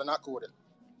 or they're not cool with it.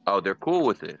 Oh, they're cool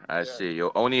with it. I see.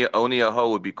 Only a hoe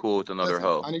would be cool with another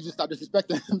hoe. I need you to stop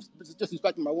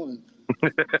disrespecting my woman.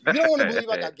 You don't want to believe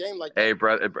I got game like that. Hey,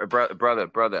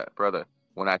 brother.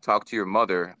 When I talked to your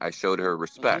mother, I showed her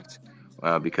respect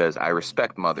because I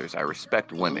respect mothers. I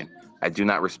respect women. I do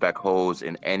not respect hoes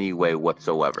in any way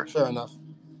whatsoever. Fair enough.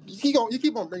 You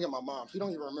keep on bringing my mom. She don't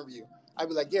even remember you. I'd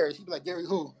be like, Gary. She'd be like, Gary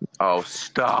who? Oh,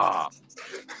 stop.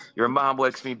 Your mom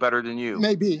likes me better than you.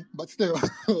 Maybe, but still.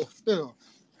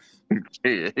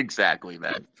 Exactly,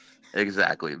 man.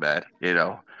 You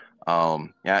know,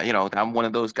 I'm one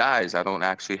of those guys. I don't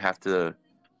actually have to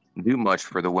do much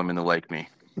for the women to like me.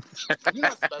 You're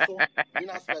not special.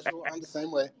 I'm the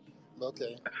same way.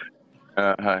 Okay.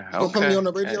 Okay. Don't put me on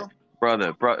the radio?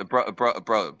 Brother,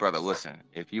 listen.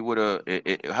 If you would have,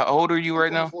 how old are you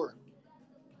right 24.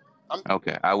 now?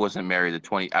 Okay, I wasn't married at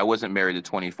 20. I wasn't married at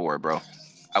 24, bro.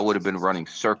 I would have been running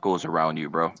circles around you,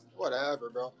 bro. Whatever,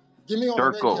 bro. Get me on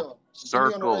the radio.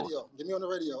 Get me on the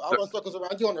radio. I'll run circles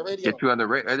around you on the radio. Get you on the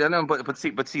radio. No, but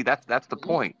see, that's the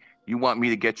point. You want me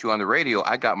to get you on the radio?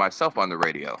 I got myself on the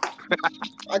radio.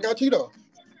 I got you though.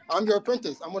 I'm your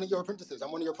apprentice. I'm one of your apprentices.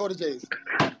 I'm one of your proteges.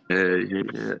 Yeah,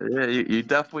 you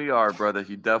definitely are, brother.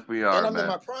 You definitely are, and I'm man. in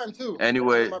my prime too.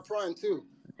 Anyway,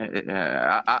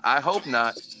 Yeah, I hope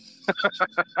not.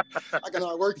 I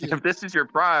cannot work you. If this is your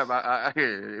prime,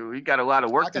 we got a lot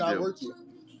of work to do. I cannot work you.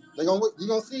 You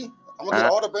gonna see? I'm gonna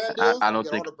get all the brand deals. I don't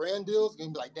think all the brand deals. You're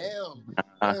gonna be like,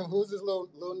 damn, who's this little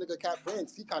nigga Cat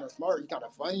Prince? He kind of smart. He kind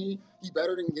of funny. He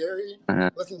better than Gary.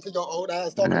 Listen to your old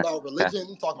ass talking about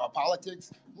religion, talking about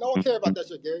politics. No one cares about that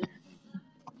shit, Gary.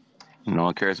 No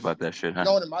one cares about that shit, huh?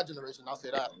 No one in my generation. I'll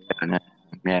say that.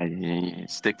 Yeah.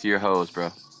 Stick to your hoes, bro.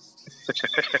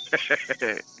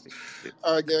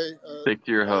 All right, Gary. Stick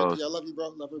to your hoes. I love you, bro.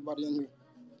 Love everybody in here.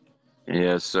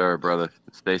 Yes, sir, brother.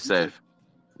 Stay safe.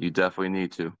 You definitely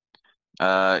need to.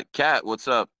 Cat, what's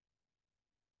up?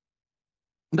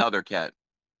 Another cat.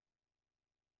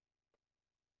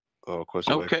 Oh,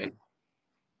 question. Okay.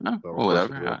 No,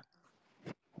 whatever.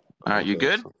 All right, you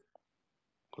good?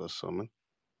 That's something.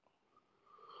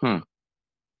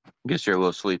 Guess you're a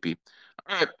little sleepy.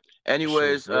 All right. Shit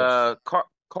was Anyways, glitch.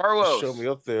 It showed me Carlos,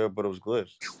 up there, but it was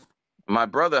glitched. my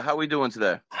brother, how we doing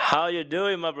today? How you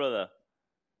doing, my brother?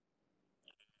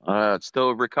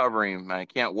 Still recovering. I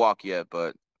can't walk yet,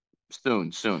 but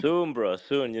soon, soon. Soon, bro.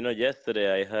 Soon.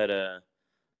 Yesterday I had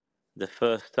the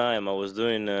first time I was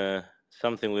doing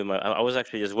something with my. I was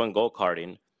actually just went go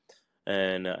karting,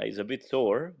 and it's a bit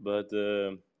sore, but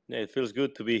yeah, it feels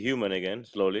good to be human again.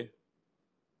 Slowly.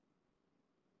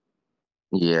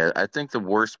 Yeah, I think the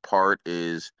worst part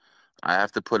is I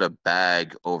have to put a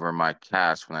bag over my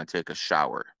cast when I take a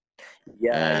shower.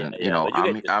 Yeah, yeah, And yeah. But you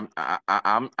get used to it.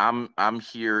 I'm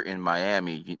here in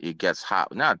Miami. It gets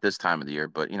hot. Not this time of the year,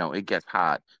 but it gets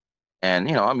hot. And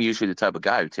I'm usually the type of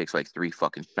guy who takes like three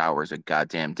fucking showers a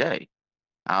goddamn day.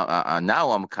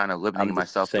 Now I'm kind of limiting I'm the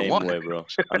myself to same one. way, bro.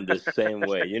 I'm the same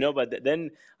way. But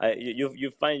then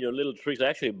you find your little tricks. I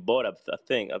actually bought a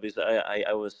thing. Obviously,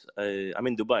 I'm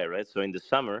in Dubai, right? So in the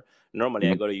summer, normally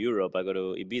I Mhm. go to Europe. I go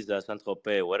to Ibiza, Saint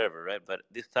Tropez, whatever, right? But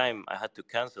this time I had to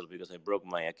cancel because I broke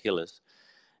my Achilles,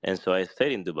 and so I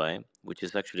stayed in Dubai, which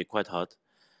is actually quite hot.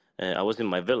 I was in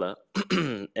my villa,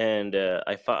 and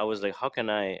I was like, how can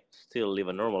I still live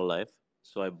a normal life?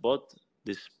 So I bought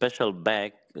this special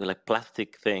bag, like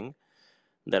plastic thing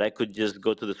that I could just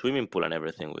go to the swimming pool and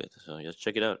everything with. So just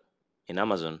check it out in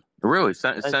Amazon. Really,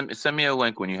 Nice. send me a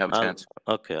link when you have a chance.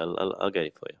 Okay, I'll get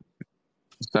it for you.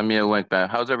 Send me a link, man.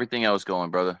 How's everything else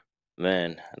going, brother?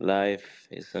 Man, life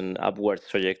is an upward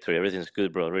trajectory. Everything's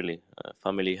good, bro. Really,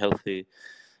 family healthy,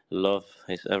 love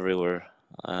is everywhere,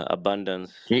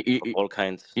 abundance You, of you, all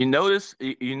kinds.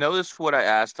 you notice what I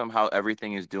asked him how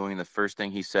everything is doing. The first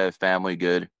thing he said, family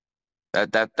good.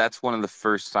 That's one of the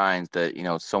first signs that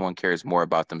someone cares more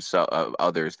about themselves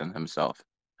others than himself.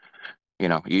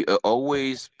 You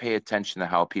always pay attention to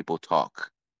how people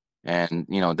talk, and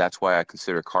that's why I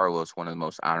consider Carlos one of the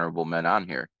most honorable men on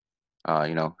here.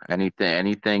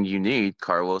 Anything you need,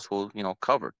 Carlos will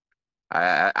cover.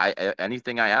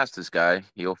 Anything I ask this guy,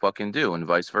 he'll fucking do, and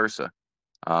vice versa.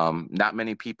 Not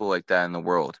many people like that in the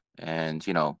world, and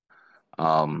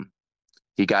um,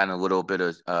 he got in a little bit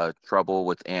of trouble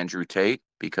with Andrew Tate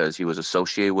because he was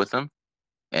associated with him.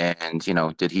 And,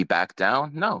 did he back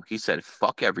down? No, he said,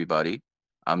 fuck everybody.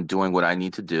 I'm doing what I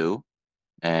need to do.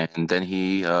 And then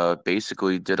he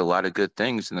basically did a lot of good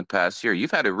things in the past year.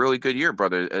 You've had a really good year,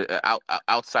 brother.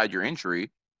 Outside your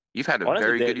injury, you've had a Honestly,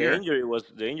 very the, good the year. injury was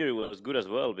the injury was good as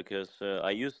well because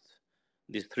I used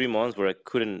these 3 months where I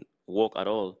couldn't walk at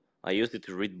all. I used it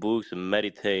to read books and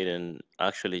meditate and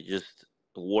actually just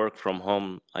work from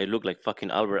home. I look like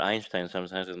fucking Albert Einstein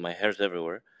sometimes with my hairs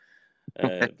everywhere.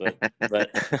 But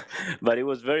but it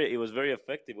was very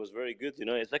effective. It was very good.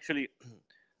 It's actually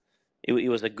it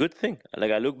was a good thing.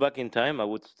 Like I look back in time, I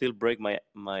would still break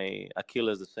my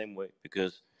Achilles the same way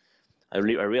because I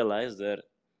realized that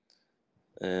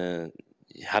uh,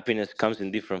 happiness comes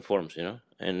in different forms,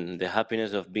 and the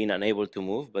happiness of being unable to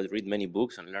move but read many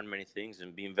books and learn many things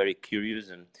and being very curious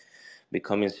and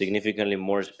becoming significantly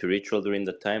more spiritual during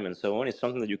the time and so on is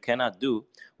something that you cannot do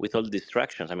with all the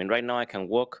distractions. I mean, right now I can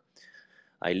walk.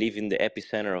 I live in the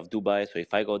epicenter of Dubai, so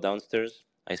if I go downstairs,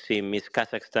 I see Miss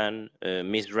Kazakhstan,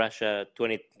 Miss Russia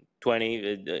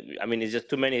 2020. I mean, it's just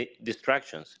too many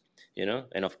distractions,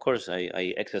 and of course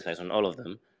I exercise on all of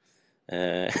them.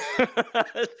 uh,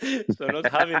 so not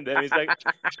having them is like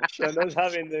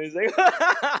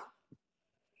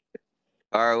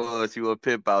Carlos, you a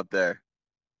pimp out there.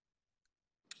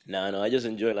 no, I just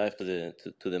enjoy life to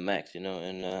the max, and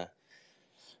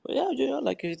but yeah,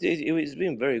 like it's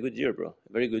been a very good year, bro,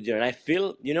 very good year. And I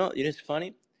feel, it's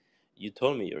funny, you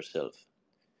told me yourself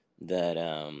that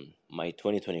my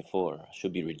 2024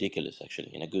 should be ridiculous,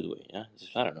 actually, in a good way. Yeah,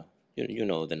 just, I don't know, you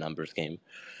know the numbers game.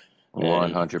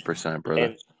 and 100%,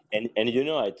 brother. and and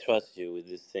I trust you with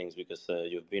these things because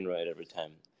you've been right every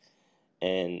time.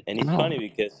 And it's No. funny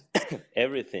because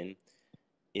everything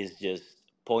is just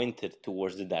pointed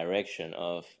towards the direction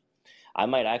of I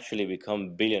might actually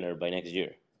become billionaire by next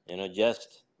year.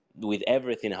 Just with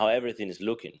everything, how everything is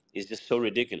looking, it's just so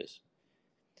ridiculous.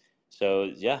 So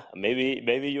yeah,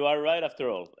 maybe you are right after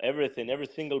all. Every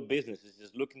single business is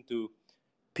just looking to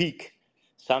peak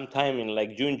sometime in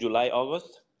like June, July,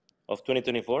 August of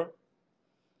 2024.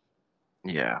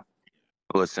 Yeah.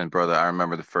 Listen, brother, I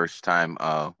remember the first time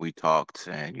we talked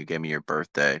and you gave me your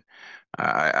birthday.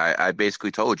 I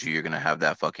basically told you you're gonna have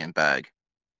that fucking bag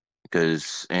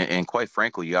because, and quite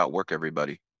frankly, you outwork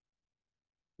everybody.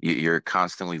 You're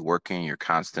constantly working. You're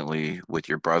constantly with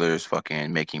your brothers,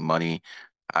 fucking making money.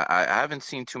 I haven't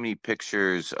seen too many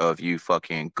pictures of you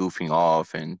fucking goofing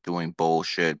off and doing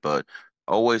bullshit, but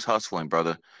always hustling,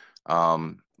 brother.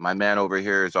 My man over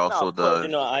here is No, also of course,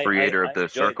 the creator of I the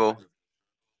enjoy. circle.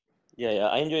 Yeah,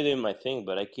 I enjoy doing my thing,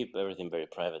 but I keep everything very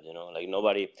private. Like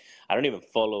nobody. I don't even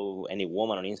follow any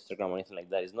woman on Instagram or anything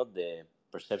like that. It's not the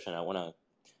perception I want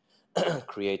to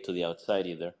create to the outside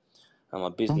either. I'm a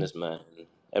businessman. And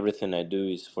everything I do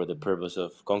is for the purpose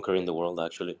of conquering the world.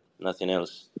 Actually, nothing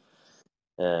else.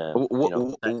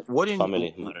 What in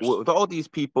Family matters. with all these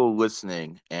people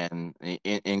listening, and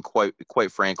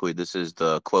quite frankly, this is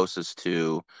the closest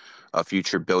to a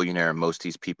future billionaire most of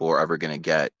these people are ever going to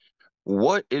get.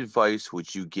 What advice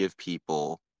would you give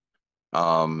people?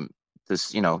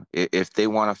 This, if they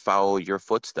want to follow your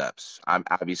footsteps, I'm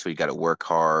obviously you got to work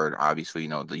hard, obviously,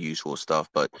 the usual stuff,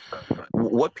 but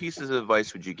what pieces of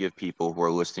advice would you give people who are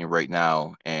listening right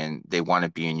now and they want to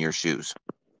be in your shoes?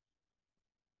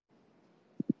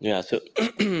 Yeah, so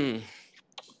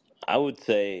I would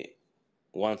say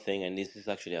one thing, and this is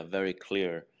actually a very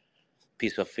clear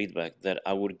piece of feedback that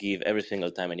I would give every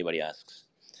single time anybody asks,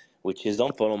 which is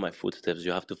don't follow my footsteps.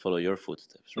 You have to follow your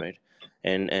footsteps, right?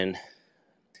 And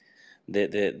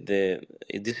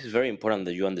this is very important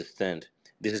that you understand.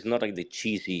 This is not like the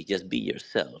cheesy just be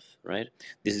yourself, right?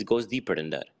 Goes deeper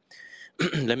than that.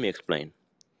 Let me explain.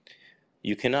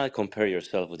 You cannot compare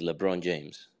yourself with LeBron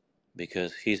James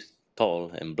because he's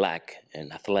tall and black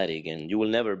and athletic, and you will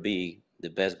never be the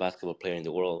best basketball player in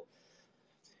the world.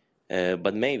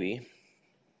 But maybe,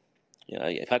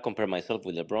 if I compare myself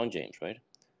with LeBron James, right?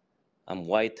 I'm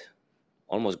white,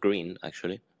 almost green,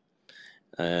 actually.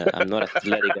 I'm not as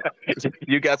athletic.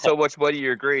 You got so much money,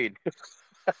 you're green.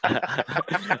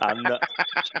 I'm not.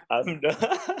 I'm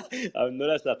not. I'm not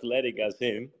as athletic as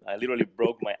him. I literally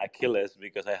broke my Achilles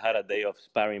because I had a day of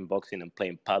sparring boxing and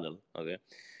playing paddle. Okay.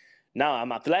 Now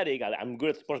I'm athletic. I'm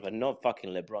good at sports, but not fucking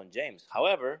LeBron James.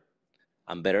 However,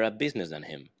 I'm better at business than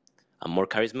him. I'm more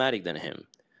charismatic than him.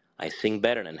 I sing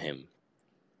better than him.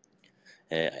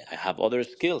 I have other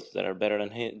skills that are better than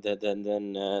him,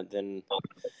 than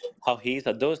how he is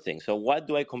at those things. So what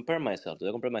do I compare myself? Do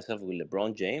I compare myself with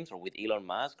LeBron James or with Elon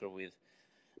Musk or with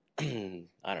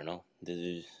I don't know,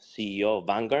 the CEO of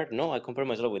Vanguard? No, I compare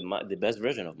myself with the best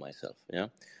version of myself.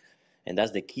 And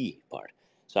that's the key part.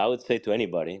 So I would say to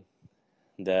anybody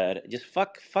that just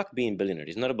fuck being billionaire.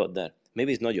 It's not about that.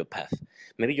 Maybe it's not your path.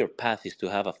 Maybe your path is to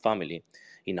have a family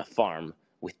in a farm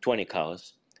with 20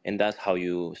 cows, and that's how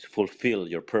you fulfill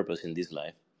your purpose in this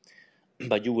life.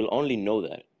 But you will only know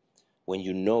that when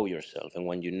you know yourself and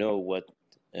when you know what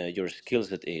your skill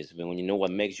set is, when you know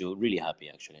what makes you really happy,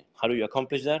 actually. How do you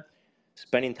accomplish that?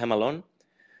 Spending time alone,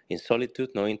 in solitude,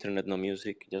 no internet, no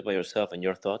music, just by yourself and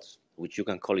your thoughts, which you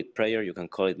can call it prayer, you can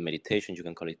call it meditation, you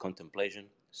can call it contemplation.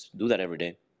 Do that every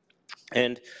day.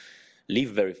 And live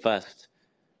very fast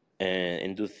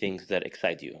and do things that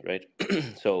excite you, right?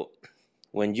 So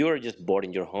when you're just bored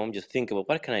in your home, just think about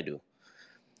what can I do?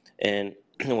 And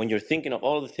when you're thinking of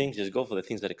all the things, just go for the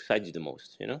things that excite you the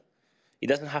most. It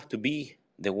doesn't have to be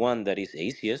the one that is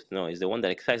easiest. No, it's the one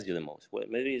that excites you the most. Well,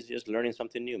 maybe it's just learning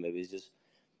something new. Maybe it's just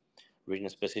reading a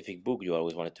specific book you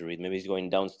always wanted to read. Maybe it's going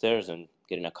downstairs and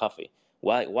getting a coffee.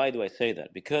 Why do I say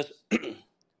that? Because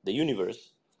the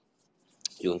universe,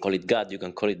 you can call it God, you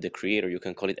can call it the creator, you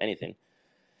can call it anything,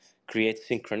 creates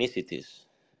synchronicities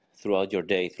throughout your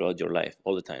day, throughout your life,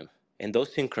 all the time. And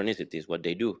those synchronicities, what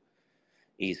they do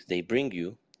is they bring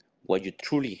you what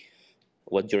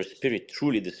what your spirit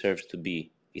truly deserves to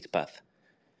be its path.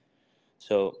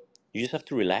 So you just have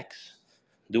to relax,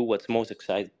 do what's most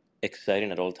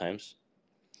exciting at all times,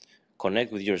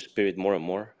 connect with your spirit more and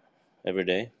more every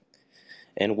day.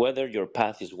 And whether your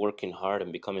path is working hard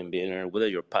and becoming billionaire, whether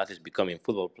your path is becoming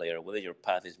football player, whether your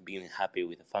path is being happy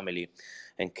with a family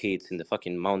and kids in the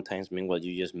fucking mountains, meanwhile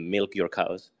you just milk your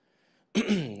cows,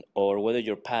 or whether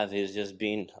your path is just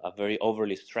being a very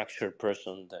overly structured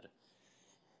person that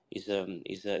is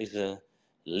a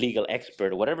legal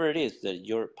expert, whatever it is that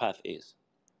your path is,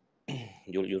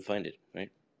 you'll find it, right?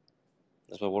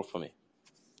 That's what worked for me.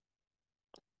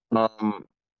 Um,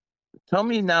 Tell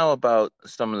me now about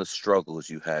some of the struggles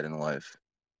you had in life.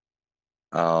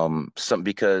 Some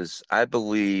because I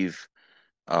believe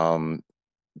um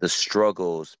the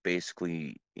struggles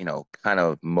basically, kind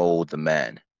of mold the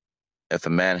man. If a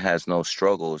man has no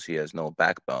struggles, he has no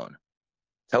backbone.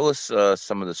 Tell us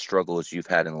some of the struggles you've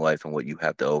had in life and what you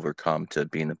have to overcome to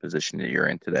be in the position that you're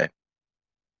in today.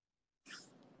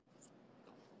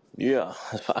 Yeah,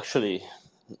 actually,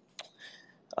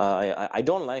 I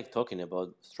don't like talking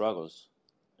about struggles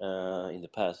in the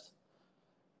past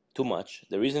too much.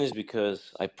 The reason is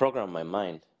because I program my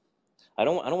mind. I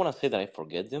don't want to say that I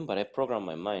forget them, but I program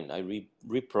my mind. I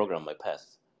reprogram my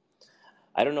past.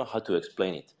 I don't know how to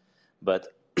explain it, but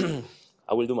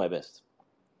I will do my best.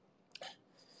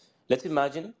 Let's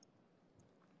imagine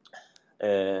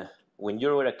when you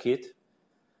were a kid,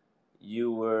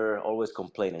 you were always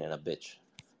complaining and a bitch.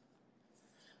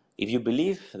 If you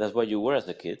believe that's what you were as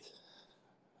a kid,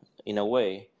 in a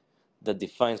way, that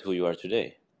defines who you are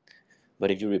today. But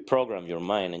if you reprogram your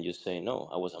mind and you say, no,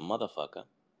 I was a motherfucker,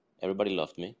 everybody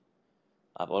loved me,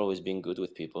 I've always been good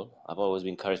with people, I've always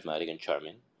been charismatic and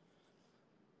charming,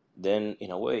 then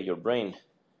in a way, your brain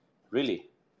really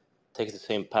takes the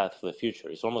same path for the future.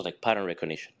 It's almost like pattern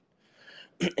recognition.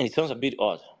 And it sounds a bit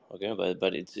odd, okay,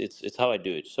 but it's how I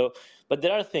do it. So, but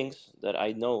there are things that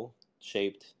I know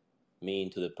shaped me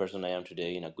into the person I am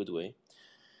today in a good way.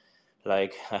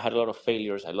 Like I had a lot of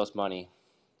failures. I lost money.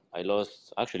 I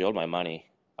lost actually all my money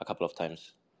a couple of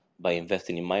times by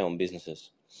investing in my own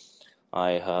businesses.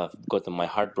 I have gotten my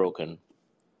heart broken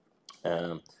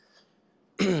um,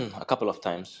 a couple of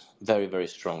times, very very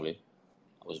strongly.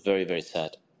 I was very very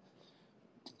sad.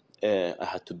 I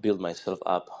had to build myself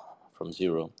up from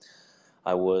zero.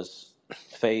 I was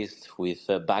faced with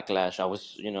backlash. I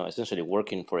was, essentially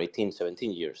working for 18,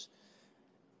 17 years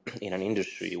in an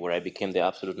industry where I became the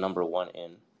absolute number one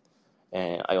in.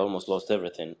 And I almost lost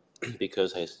everything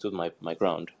because I stood my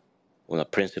ground on my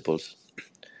principles.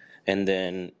 And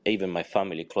then even my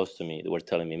family close to me, they were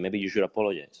telling me, maybe you should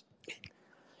apologize.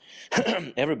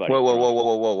 Whoa, Everybody, whoa, whoa, whoa,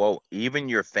 whoa, whoa, whoa! Even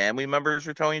your family members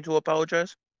are telling you to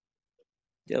apologize?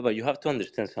 Yeah, but you have to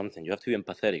understand something. You have to be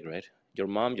empathetic, right? Your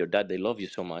mom, your dad, they love you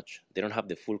so much. They don't have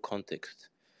the full context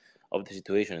of the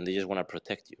situation and they just want to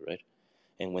protect you, right?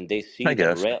 And when they I see that,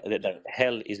 guess. that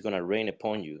hell is going to rain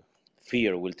upon you,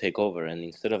 fear will take over. And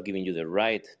instead of giving you the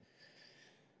right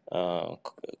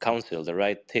counsel, the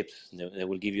right tips, they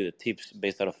will give you the tips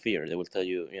based out of fear. They will tell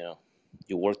you,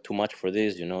 you work too much for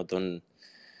this, don't,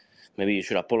 maybe you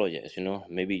should apologize,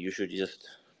 maybe you should just,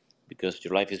 because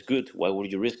your life is good, why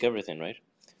would you risk everything, right?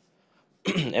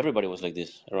 Everybody was like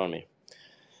this around me.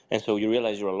 And so you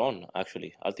realize you're alone,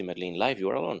 actually. Ultimately, in life, you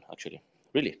are alone, actually.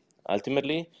 Really.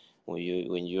 Ultimately,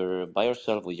 when you're by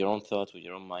yourself with your own thoughts, with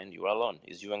your own mind, you are alone.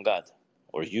 It's you and God,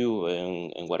 or you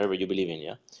and whatever you believe in,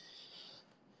 yeah?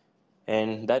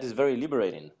 And that is very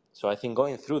liberating. So I think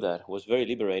going through that was very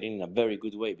liberating in a very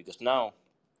good way, because now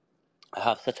I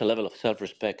have such a level of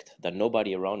self-respect that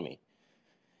nobody around me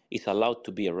is allowed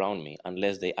to be around me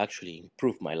unless they actually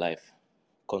improve my life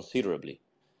considerably.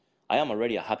 I am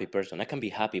already a happy person. I can be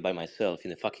happy by myself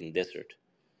in the fucking desert.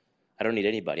 I don't need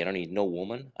anybody. I don't need no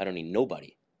woman. I don't need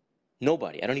nobody.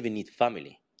 Nobody. I don't even need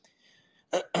family.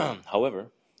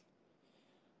 However,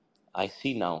 I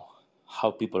see now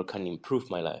how people can improve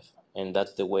my life, and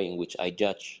that's the way in which I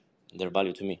judge their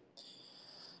value to me.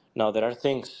 Now, there are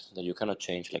things that you cannot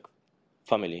change, like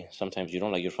family. Sometimes you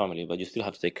don't like your family, but you still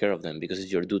have to take care of them because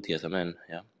it's your duty as a man.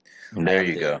 Yeah, I There am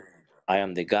you the go. I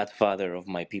am the godfather of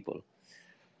my people.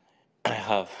 I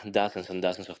have dozens and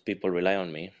dozens of people rely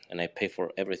on me, and I pay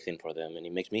for everything for them, and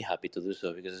it makes me happy to do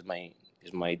so because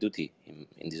it's my duty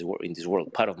in this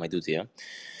world, part of my duty. Yeah?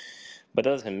 But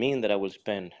that doesn't mean that I will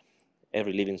spend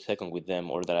every living second with them,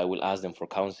 or that I will ask them for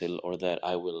counsel, or that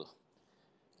I will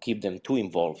keep them too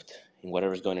involved in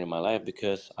whatever's going on in my life,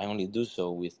 because I only do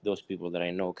so with those people that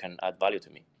I know can add value to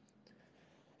me.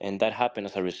 And that happened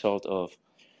as a result of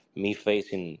me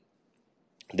facing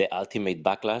the ultimate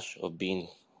backlash of being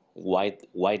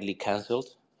widely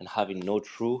cancelled and having no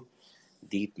true,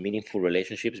 deep, meaningful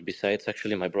relationships besides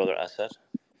actually my brother Assad.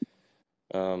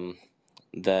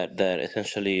 That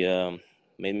essentially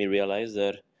made me realize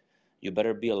that you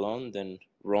better be alone than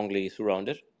wrongly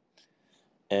surrounded,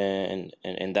 and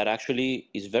that actually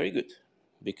is very good,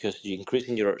 because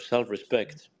increasing your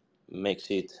self-respect makes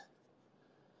it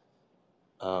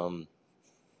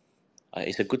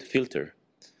it's a good filter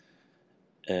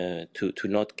to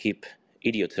not keep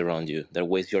idiots around you that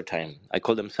waste your time. I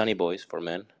call them sunny boys for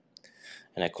men,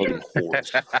 and I call them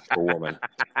whores for women.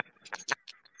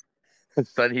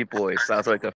 Sunny boy sounds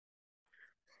like a.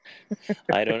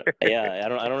 I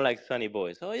don't like sunny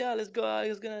boys. Oh yeah, let's go out.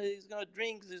 He's gonna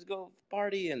drink, let's go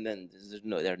party, and then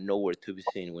they're nowhere to be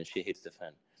seen when she hits the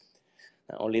fan.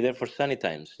 Only there for sunny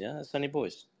times. Yeah, sunny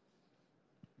boys.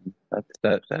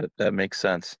 That makes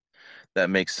sense. That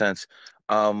makes sense.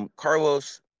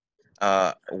 Carlos,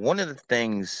 one of the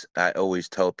things I always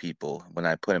tell people when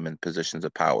I put them in positions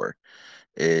of power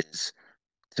is,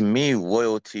 to me,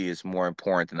 loyalty is more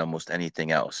important than almost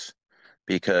anything else.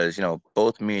 Because,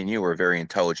 both me and you are very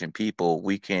intelligent people.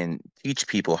 We can teach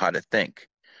people how to think.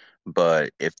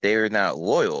 But if they're not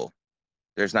loyal,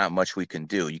 there's not much we can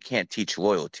do. You can't teach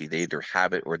loyalty. They either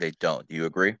have it or they don't. Do you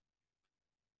agree?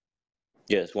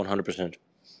 Yes, 100%.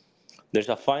 There's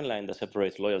a fine line that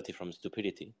separates loyalty from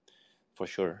stupidity, for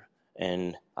sure.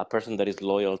 And a person that is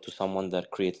loyal to someone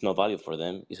that creates no value for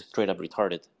them is straight up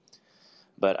retarded.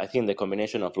 But I think the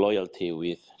combination of loyalty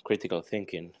with critical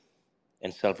thinking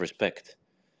and self-respect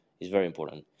is very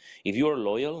important. If you are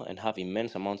loyal and have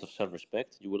immense amounts of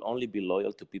self-respect, you will only be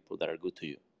loyal to people that are good to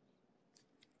you.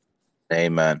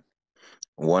 Amen.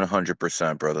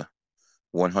 100%, brother.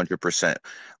 100%.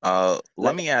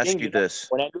 Let Like me I ask think, you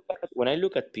this. when I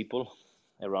look at people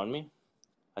around me,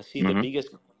 I see the Hmm. biggest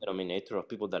denominator of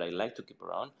people that I like to keep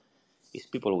around is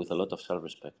people with a lot of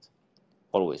self-respect.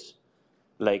 Always.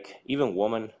 Like even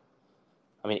women,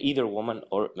 I mean either woman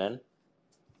or man,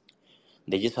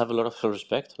 they just have a lot of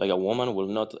self-respect. Like a woman will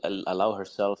not allow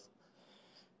herself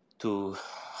to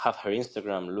have her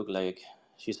Instagram look like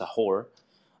she's a whore.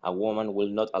 A woman will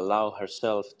not allow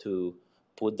herself to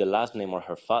put the last name of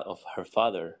her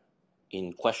father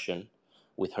in question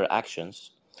with her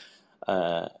actions.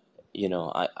 Uh,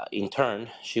 in turn,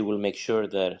 she will make sure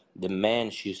that the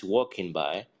man she's walking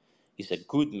by is a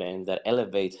good man that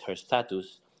elevates her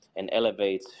status and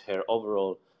elevates her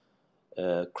overall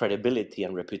credibility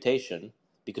and reputation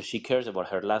because she cares about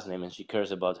her last name and she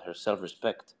cares about her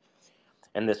self-respect.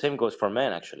 And the same goes for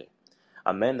men, actually.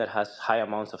 A man that has high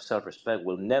amounts of self-respect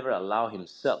will never allow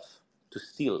himself to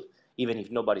steal, even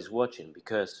if nobody's watching,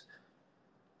 because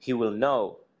he will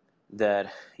know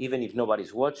that even if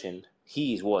nobody's watching,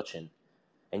 he is watching.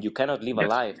 And you cannot live a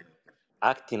Yes. life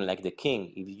acting like the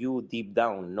king if you deep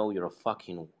down know you're a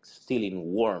fucking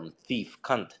stealing worm, thief,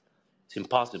 cunt. It's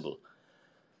impossible,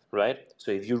 right?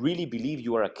 So if you really believe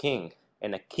you are a king,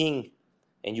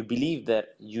 and you believe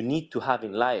that you need to have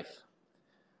in life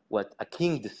what a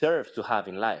king deserves to have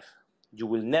in life, you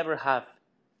will never have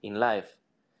in life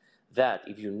that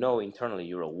if you know internally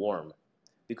you're a worm,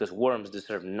 because worms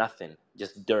deserve nothing,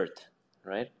 just dirt,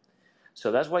 right?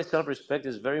 So that's why self-respect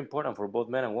is very important for both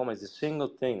men and women. It's the single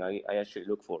thing I actually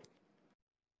look for.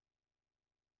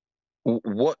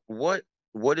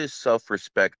 What is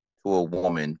self-respect to a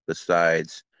woman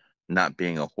besides not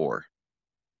being a whore?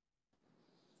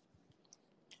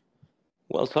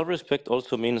 Well, self-respect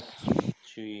also means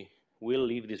she will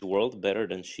leave this world better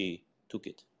than she took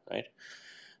it, right?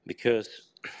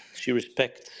 Because she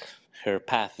respects her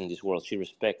path in this world. She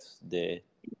respects the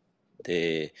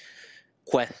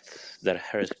quests that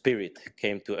her spirit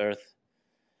came to earth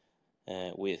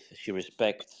with. She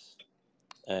respects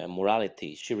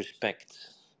morality. She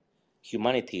respects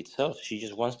humanity itself. She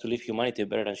just wants to leave humanity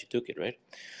better than she took it, right?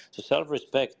 So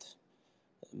self-respect,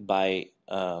 by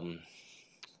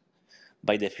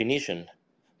by definition,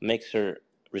 makes her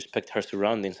respect her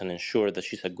surroundings and ensure that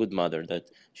she's a good mother, that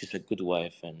she's a good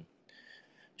wife, and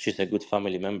she's a good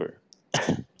family member.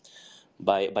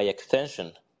 By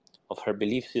extension of her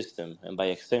belief system and by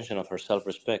extension of her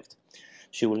self-respect,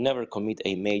 she will never commit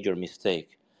a major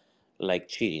mistake like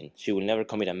cheating. She will never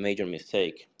commit a major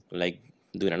mistake like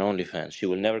doing an OnlyFans. She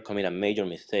will never commit a major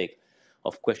mistake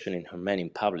of questioning her man in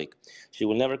public. She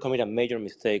will never commit a major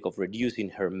mistake of reducing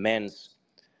her man's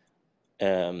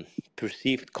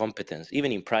perceived competence,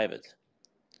 even in private,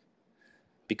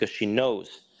 because she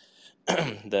knows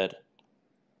that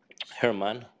her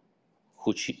man,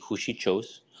 who she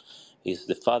chose, is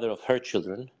the father of her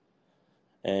children,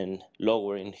 and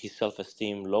lowering his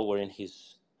self-esteem, lowering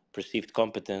his perceived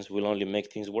competence will only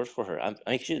make things worse for her.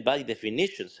 Actually, by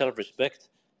definition, self-respect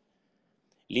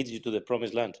leads you to the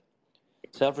promised land.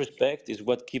 Self-respect is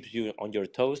what keeps you on your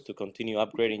toes to continue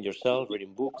upgrading yourself,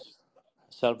 reading books.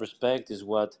 Self-respect is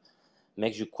what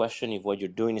makes you question if what you're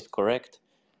doing is correct.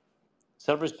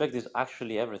 Self-respect is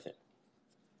actually everything.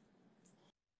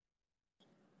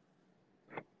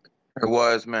 A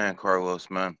wise man, Carlos,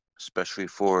 man, especially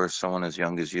for someone as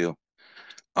young as you.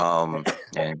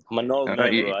 And I'm an old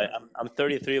man, bro. y- I'm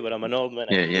 33, but I'm an old man.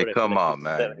 I yeah, yeah, swear I feel come like on,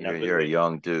 man. 57 in a good You're a way.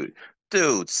 young dude.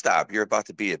 Dude, stop. You're about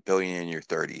to be a billionaire in your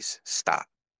 30s. Stop.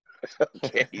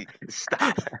 Okay,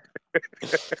 stop.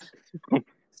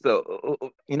 So,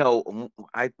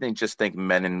 I think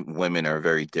men and women are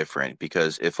very different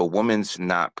because if a woman's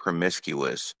not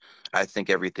promiscuous, I think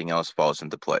everything else falls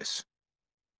into place.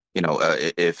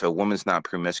 If a woman's not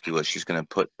promiscuous, she's going to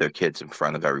put their kids in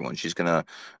front of everyone. She's going to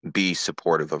be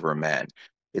supportive of her man.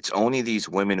 It's only these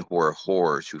women who are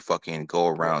whores who fucking go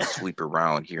around, sweep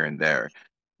around here and there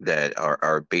that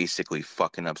are basically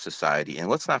fucking up society. And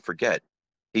let's not forget,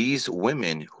 these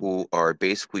women who are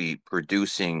basically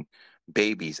producing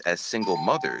babies as single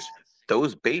mothers,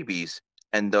 those babies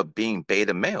end up being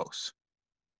beta males.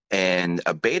 And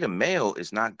a beta male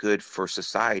is not good for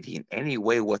society in any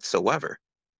way whatsoever.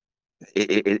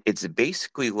 It's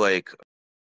basically like,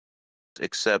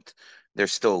 except they're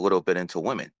still a little bit into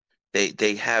women.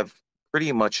 They have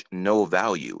pretty much no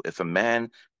value. If a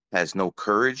man has no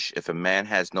courage, if a man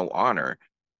has no honor,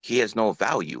 he has no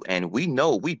value. And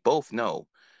we both know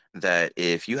that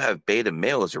if you have beta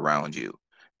males around you,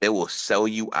 they will sell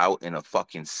you out in a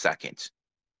fucking second.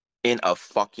 In a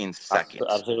fucking second.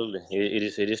 Absolutely, it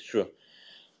is true.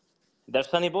 They're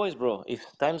sunny boys, bro. If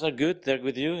times are good, they're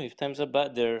with you. If times are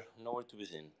bad, they're nowhere to be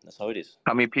seen. That's how it is.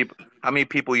 How many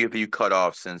people have you cut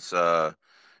off since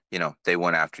they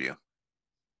went after you?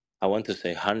 I want to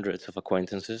say hundreds of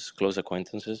acquaintances, close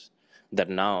acquaintances, that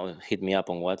now hit me up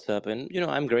on WhatsApp, and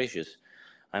I'm gracious.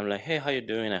 I'm like, hey, how you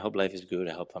doing? I hope life is good.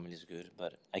 I hope family is good.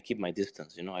 But I keep my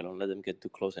distance. I don't let them get too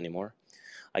close anymore.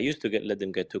 I used to let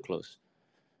them get too close,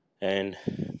 and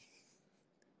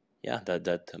yeah,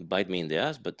 that bite me in the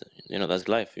ass. But that's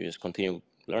life. You just continue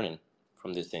learning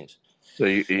from these things. So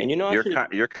you And you're actually,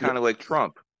 kind you're yeah, kind of like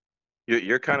Trump.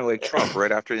 You're kind of like Trump.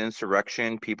 Right after the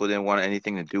insurrection, people didn't want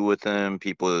anything to do with him.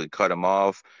 People cut him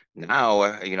off.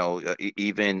 Now,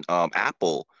 even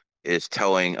Apple is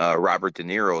telling Robert De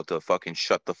Niro to fucking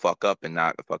shut the fuck up and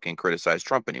not fucking criticize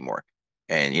Trump anymore.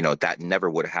 And that never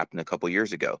would have happened a couple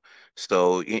years ago.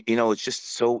 So it's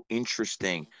just so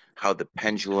interesting how the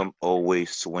pendulum always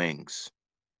swings.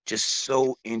 Just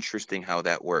so interesting how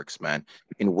that works, man,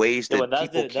 in ways yeah, but that that's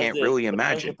people the that's can't the really the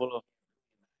imagine. principle of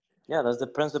yeah, that's the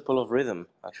principle of rhythm.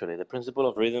 Actually, the principle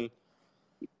of rhythm,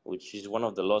 which is one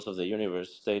of the laws of the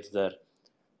universe, states that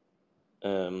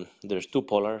there's two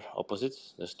polar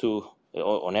opposites. There's two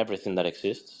on everything that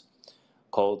exists: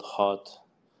 cold, hot,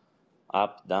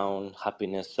 up, down,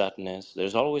 happiness, sadness.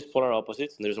 There's always polar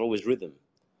opposites, and there's always rhythm.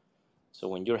 So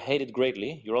when you're hated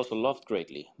greatly, you're also loved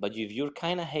greatly. But if you're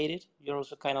kind of hated, you're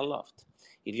also kind of loved.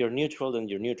 If you're neutral, then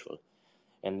you're neutral.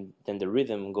 And then the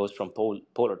rhythm goes from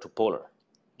polar to polar.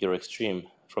 You're extreme,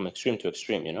 from extreme to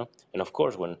extreme. And of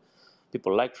course, when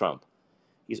people like Trump,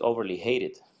 he's overly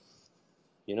hated.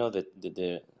 That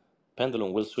the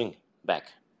pendulum will swing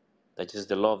back. That is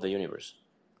the law of the universe.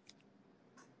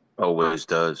 Always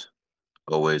does.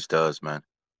 Always does, man.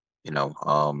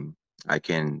 I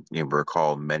can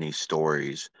recall many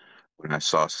stories when I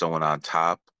saw someone on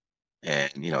top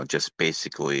and, just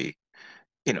basically,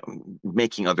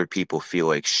 making other people feel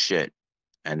like shit.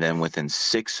 And then within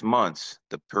 6 months,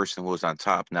 the person who was on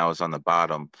top now is on the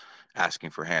bottom asking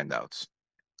for handouts.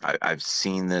 I've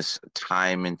seen this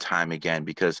time and time again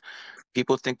because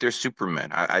people think they're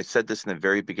Superman. I said this in the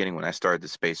very beginning when I started the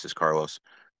spaces, Carlos.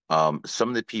 Some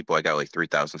of the people, I got like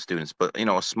 3,000 students, but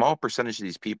a small percentage of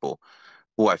these people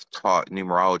who I've taught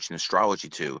numerology and astrology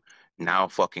to now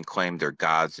fucking claim they're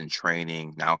gods in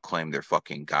training, now claim they're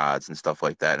fucking gods and stuff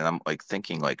like that. And I'm like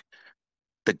thinking like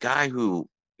the guy who,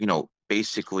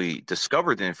 basically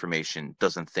discovered the information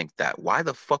doesn't think that. Why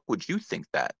the fuck would you think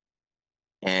that?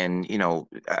 And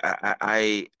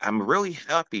I'm really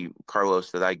happy,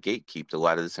 Carlos, that I gatekeeped a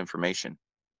lot of this information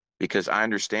because I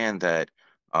understand that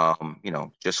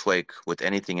just like with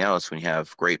anything else, when you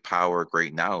have great power,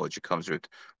 great knowledge, it comes with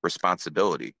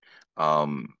responsibility.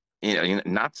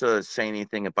 Not to say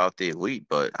anything about the elite,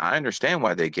 but I understand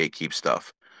why they gatekeep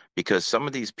stuff because some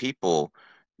of these people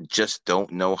just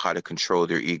don't know how to control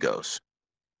their egos.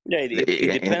 Yeah, it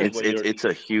And depends it's what it's your it's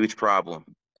a huge problem.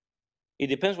 it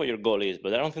depends what your goal is,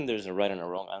 but I don't think there's a right and a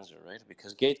wrong answer, right?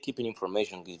 Because gatekeeping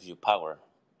information gives you power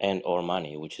and or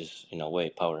money, which is in a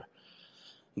way power.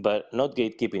 But not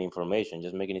gatekeeping information,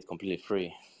 just making it completely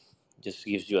free, just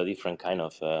gives you a different kind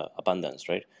of abundance,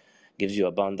 right? Gives you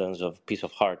abundance of peace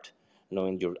of heart,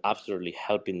 knowing you're absolutely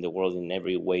helping the world in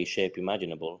every way, shape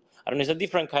imaginable. I don't know, it's a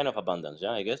different kind of abundance,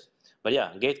 yeah, I guess. But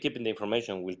yeah, gatekeeping the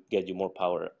information will get you more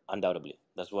power, undoubtedly.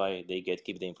 That's why they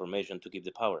gatekeep the information to keep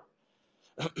the power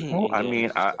Well, in I the mean,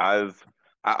 system.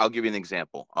 I'll give you an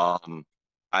example.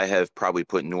 I have probably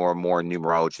put more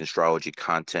numerology and astrology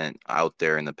content out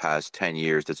there in the past 10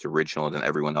 years that's original than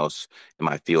everyone else in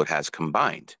my field has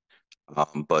combined.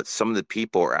 But some of the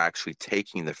people are actually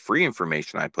taking the free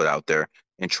information I put out there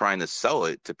and trying to sell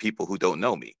it to people who don't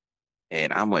know me.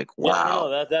 And I'm like, Yeah, no,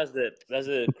 wow, that's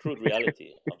the crude reality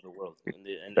of the world.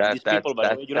 And that these that's people, by the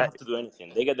that way, you don't that have to do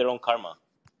anything. They get their own karma.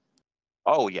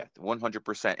 oh yeah,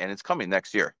 100%. And it's coming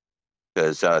next year.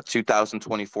 Because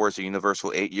 2024 is a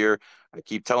universal 8 year. I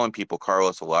keep telling people,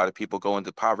 Carlos, a lot of people go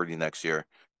into poverty next year,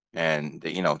 and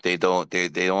they don't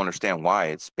understand why.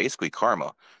 It's basically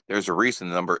karma. There's a reason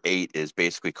the number 8 is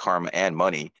basically karma and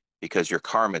money because your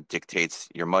karma dictates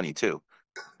your money too.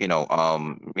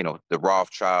 The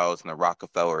Rothschilds and the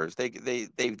Rockefellers,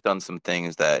 they've done some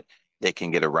things that they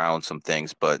can get around some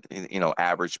things, but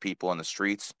average people on the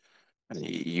streets,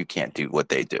 you can't do what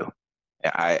they do.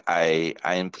 I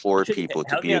implore Actually, people to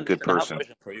help be me a good understand. I have a person.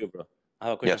 question for you, bro. I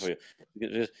have a question for Yes. you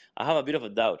because I have a bit of a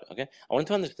doubt. Okay, I want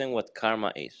to understand what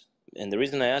karma is And the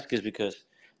reason I ask is because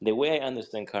the way I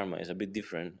understand karma is a bit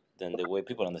different than the way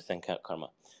people understand karma.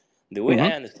 The way Mm-hmm.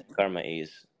 I understand karma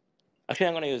is, actually,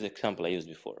 I'm going to use the example I used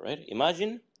before, right?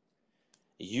 Imagine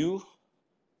you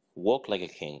walk like a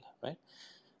king, right?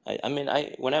 I mean,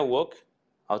 when I walk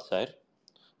outside,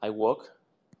 I walk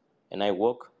and I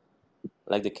walk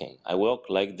like the king. I walk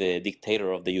like the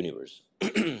dictator of the universe,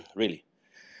 really.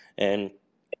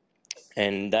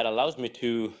 And that allows me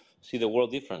to see the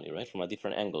world differently, right? From a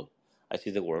different angle. I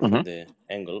see the world Mm-hmm. from the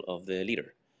angle of the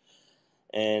leader.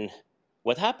 And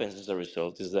what happens as a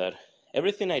result is that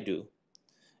everything I do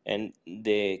and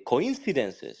the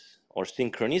coincidences or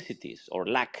synchronicities or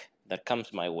lack that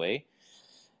comes my way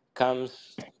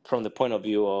comes from the point of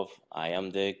view of I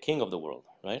am the king of the world,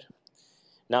 right?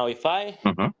 Now, if I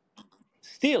Mm-hmm.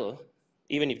 steal,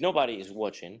 even if nobody is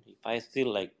watching, if I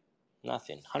steal like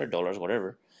nothing, $100,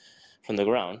 whatever, from the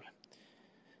ground,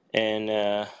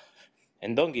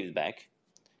 and don't give it back,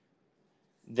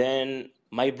 then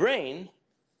my brain,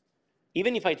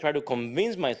 even if I try to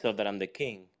convince myself that I'm the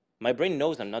king, my brain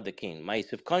knows I'm not the king. My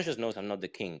subconscious knows I'm not the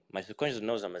king. My subconscious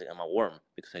knows I'm a worm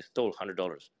because I stole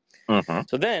 $100. Mm-hmm.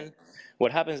 So then,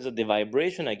 what happens is that the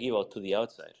vibration I give out to the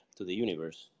outside, to the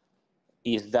universe,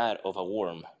 is that of a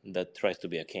worm that tries to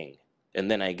be a king,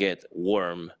 and then I get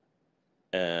worm.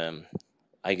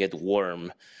 I get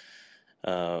worm.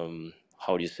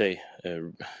 How do you say?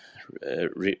 Uh,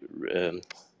 re, um,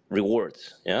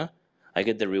 Rewards. Yeah, I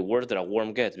get the reward that a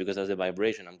worm gets because that's the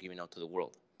vibration I'm giving out to the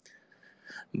world.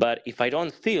 But if I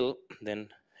don't steal, then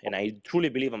and I truly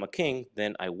believe I'm a king,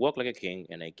 then I walk like a king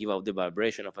and I give out the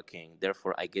vibration of a king.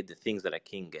 Therefore, I get the things that a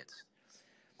king gets.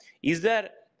 Is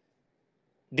that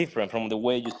different from the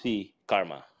way you see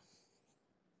karma?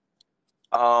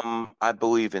 I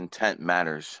believe intent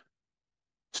matters.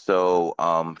 So,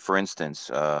 for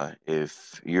instance,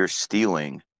 if you're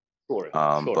stealing, Sure,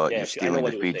 sure. but Yeah, you're I know stealing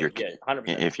what to you were feed your, saying. Yeah, 100%.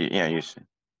 if you, yeah,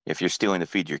 if you're stealing to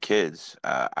feed your kids,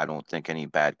 I don't think any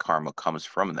bad karma comes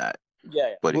from that. Yeah,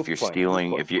 yeah. But if Good you're point. Good stealing,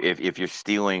 point. if you're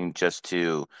stealing just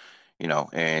to,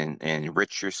 and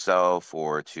enrich yourself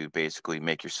or to basically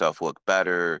make yourself look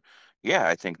better, yeah,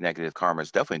 I think negative karma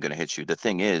is definitely going to hit you. The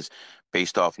thing is,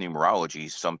 based off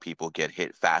numerology, some people get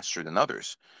hit faster than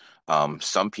others.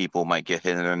 Some people might get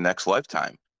hit in their next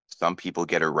lifetime. Some people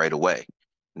get it right away.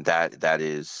 That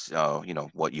is,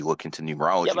 what you look into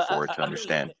Yeah, numerology but for to actually,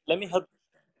 understand. let me help.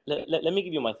 Let me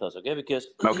give you my thoughts, okay? Because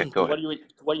Okay, to go ahead.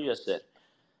 what you just said.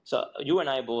 So you and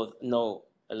I both know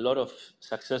a lot of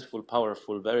successful,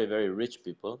 powerful, very very rich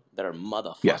people that are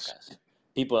Yes. motherfuckers.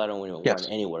 People I don't even want Yes.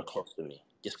 anywhere close to me.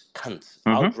 Just cunts,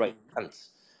 Mm-hmm. outright cunts.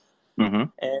 Mm-hmm.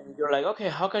 And you're like, okay,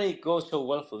 how can it go so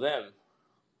well for them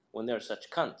when they're such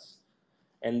cunts?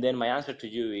 And then my answer to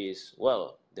you is,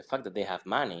 well, the fact that they have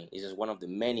money is just one of the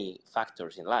many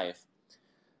factors in life.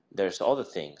 There's other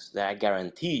things that I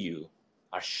guarantee you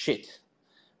are shit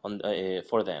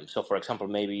for them. So, for example,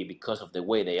 maybe because of the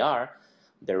way they are,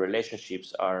 their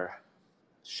relationships are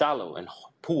shallow and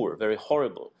poor, very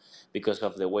horrible. Because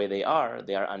of the way they are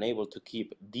unable to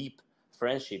keep deep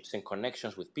friendships and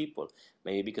connections with people.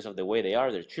 Maybe because of the way they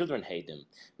are, their children hate them.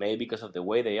 Maybe because of the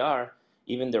way they are,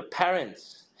 even their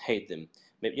parents hate them.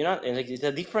 Maybe, and like it's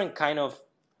a different kind of,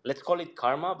 let's call it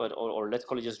karma, but or let's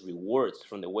call it just rewards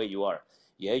from the way you are.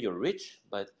 Yeah, you're rich,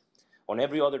 but on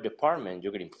every other department,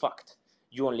 you're getting fucked.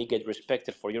 You only get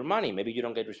respected for your money. Maybe you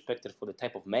don't get respected for the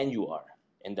type of man you are,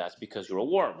 and that's because you're a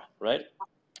worm, right?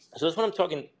 So that's what I'm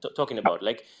talking about.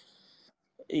 Like,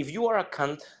 if you are a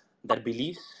cunt that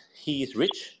believes he is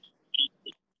rich,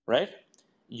 right?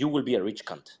 You will be a rich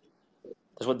cunt.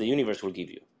 That's what the universe will give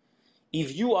you.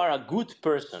 If you are a good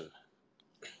person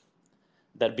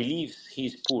that believes he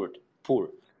is poor,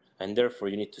 and therefore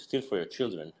you need to steal for your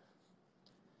children,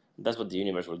 that's what the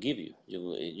universe will give you.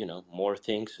 More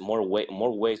things, more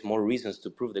ways, more reasons to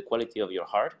prove the quality of your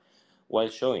heart, while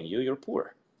showing you you're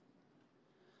poor.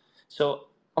 So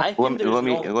I think there is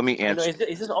no, Let me answer.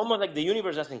 it's just almost like the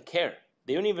universe doesn't care.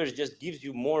 The universe just gives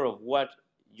you more of what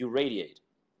you radiate.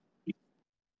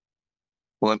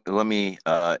 Let me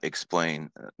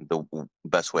explain the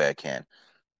best way I can.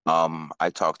 I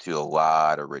talk to a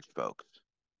lot of rich folks,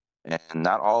 and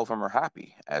not all of them are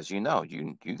happy. As you know,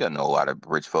 you got to know a lot of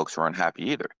rich folks who aren't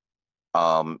happy either.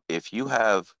 If you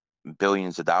have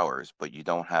billions of dollars, but you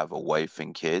don't have a wife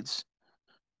and kids,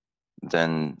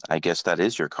 then I guess that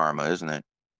is your karma, isn't it?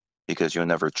 Because you'll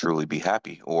never truly be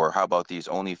happy. Or how about these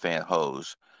OnlyFans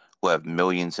hoes who have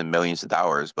millions and millions of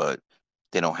dollars, but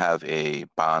they don't have a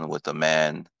bond with a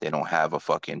man. They don't have a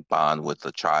fucking bond with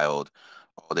a child.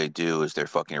 All they do is they're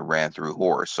fucking ran through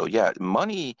whores. So yeah,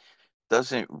 money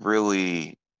doesn't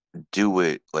really. do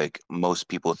it like most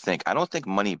people think. I don't think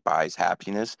money buys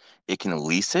happiness. It can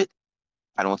lease it.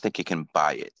 I don't think it can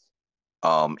buy it.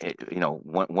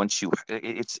 Once you,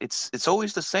 it's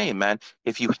always the same, man.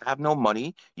 If you have no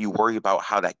money, you worry about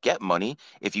how to get money.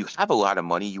 If you have a lot of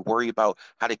money, you worry about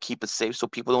how to keep it safe so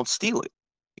people don't steal it.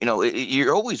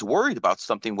 You're always worried about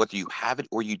something, whether you have it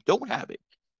or you don't have it.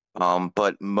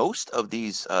 But most of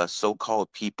these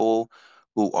so-called people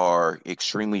who are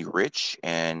extremely rich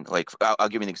and like, I'll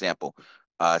give you an example.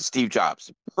 Steve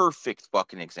Jobs, perfect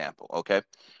fucking example. Okay.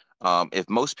 If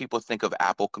most people think of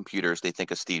Apple computers, they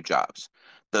think of Steve Jobs.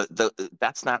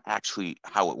 That's not actually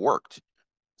how it worked.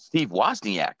 Steve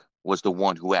Wozniak was the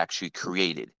one who actually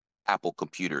created Apple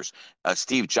computers.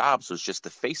 Steve Jobs was just the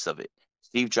face of it.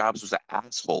 Steve Jobs was an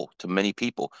asshole to many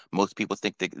people. Most people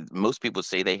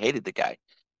say they hated the guy.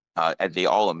 And they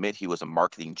all admit he was a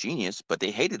marketing genius, but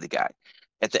they hated the guy.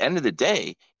 At the end of the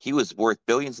day, he was worth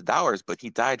billions of dollars, but he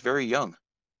died very young.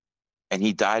 And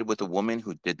he died with a woman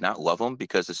who did not love him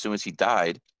because as soon as he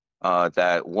died,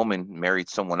 that woman married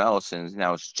someone else and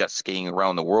now is just skating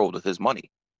around the world with his money.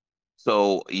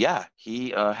 So, yeah, he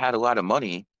had a lot of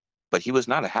money, but he was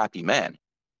not a happy man.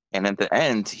 And at the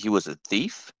end, he was a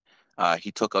thief.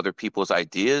 He took other people's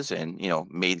ideas and,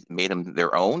 made them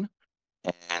their own.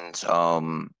 And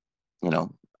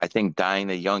I think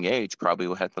dying at a young age probably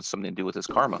will have something to do with his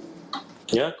karma.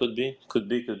 Yeah, could be.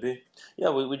 Yeah,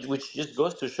 which just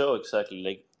goes to show exactly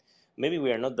like maybe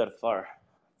we are not that far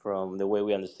from the way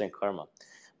we understand karma.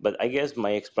 But I guess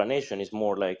my explanation is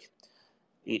more like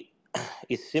it,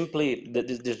 it's simply that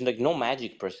there's like no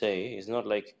magic per se. It's not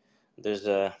like there's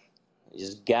a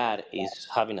just God is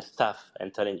having a staff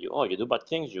and telling you, oh, you do bad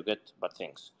things, you get bad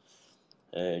things.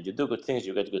 You do good things,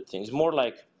 you get good things. More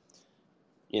like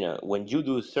when you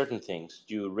do certain things,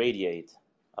 you radiate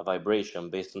a vibration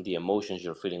based on the emotions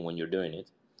you're feeling when you're doing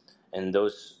it, and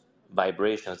those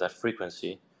vibrations, that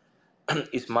frequency,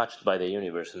 is matched by the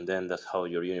universe, and then that's how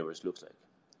your universe looks like,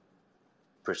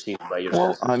 perceived by your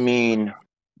Well, I senses. mean,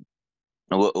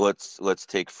 let's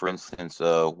take for instance,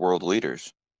 world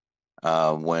leaders.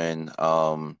 When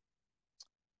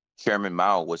Chairman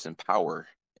Mao was in power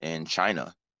in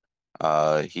China,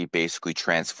 he basically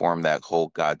transformed that whole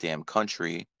goddamn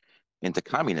country into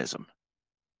communism.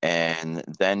 And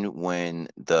then when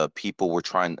the people were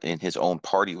trying, in his own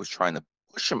party was trying to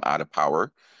push him out of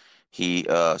power, he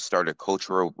started a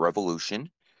cultural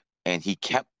revolution, and he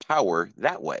kept power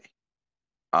that way.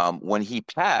 When he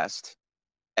passed,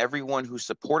 everyone who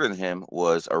supported him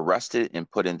was arrested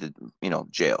and put into,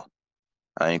 jail,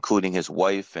 including his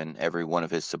wife and every one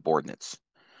of his subordinates.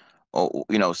 Oh,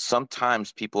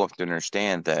 sometimes people have to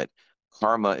understand that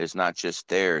karma is not just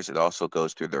theirs; it also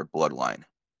goes through their bloodline.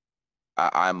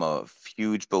 I'm a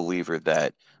huge believer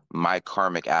that my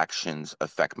karmic actions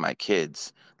affect my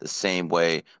kids the same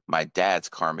way my dad's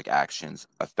karmic actions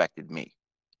affected me.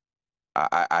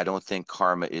 I don't think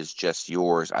karma is just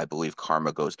yours. I believe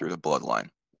karma goes through the bloodline.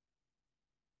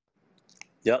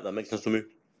 Yeah, that makes sense to me.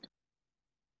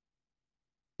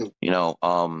 You know,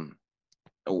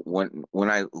 when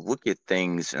I look at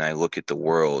things and I look at the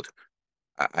world,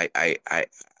 I I I,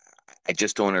 I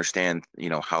just don't understand,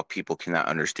 how people cannot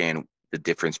understand the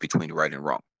difference between right and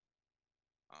wrong.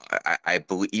 I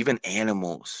believe even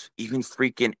animals, even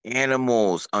freaking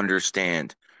animals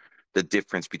understand the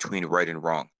difference between right and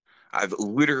wrong. I've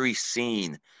literally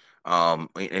seen,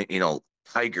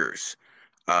 tigers,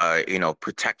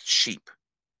 protect sheep.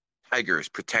 Tigers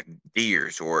protect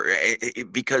deers, or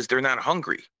because they're not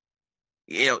hungry.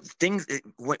 Things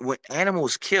when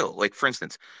animals kill, like for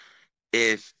instance,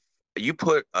 if you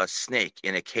put a snake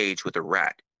in a cage with a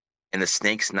rat and the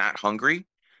snake's not hungry,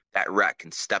 that rat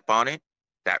can step on it,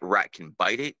 that rat can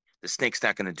bite it. The snake's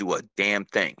not going to do a damn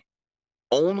thing.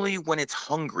 Only when it's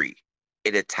hungry,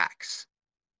 it attacks.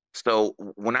 So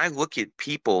when I look at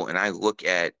people and I look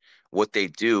at what they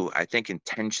do, I think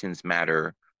intentions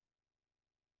matter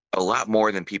a lot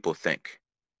more than people think.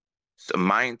 So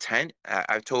my intent,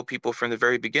 I've told people from the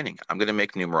very beginning, I'm going to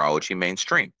make numerology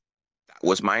mainstream. That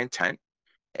was my intent.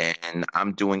 And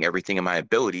I'm doing everything in my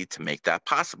ability to make that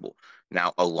possible.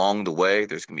 Now, along the way,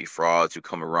 there's going to be frauds who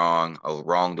come wrong.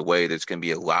 Along the way, there's going to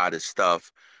be a lot of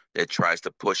stuff that tries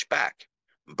to push back.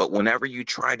 But whenever you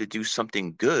try to do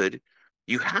something good,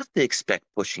 you have to expect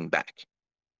pushing back.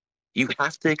 You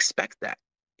have to expect that.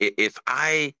 If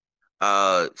I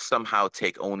somehow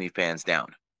take OnlyFans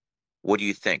down, what do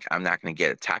you think? I'm not going to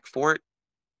get attacked for it?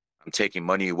 I'm taking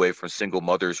money away from single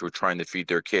mothers who are trying to feed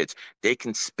their kids. They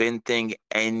can spin thing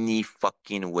any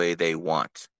fucking way they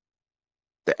want.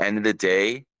 At the end of the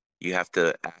day, you have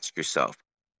to ask yourself,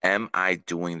 am I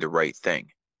doing the right thing?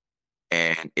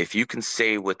 And if you can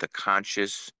say with a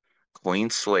conscious, clean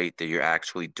slate that you're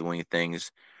actually doing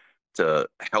things to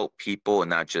help people and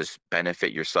not just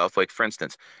benefit yourself. Like, for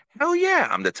instance, hell yeah,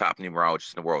 I'm the top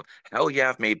numerologist in the world. Hell yeah,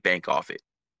 I've made bank off it.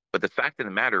 But the fact of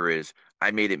the matter is,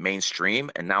 I made it mainstream,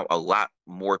 and now a lot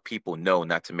more people know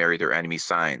not to marry their enemy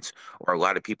signs, or a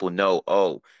lot of people know,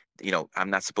 oh, I'm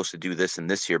not supposed to do this in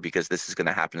this year because this is going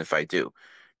to happen if I do.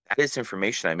 That is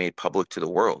information I made public to the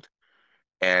world.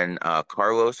 And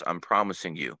Carlos, I'm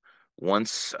promising you,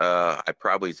 once I'm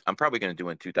probably going to do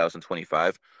in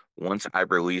 2025. Once I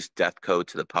release Death Code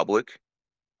to the public,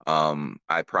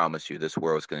 I promise you, this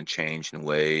world is going to change in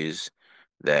ways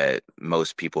that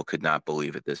most people could not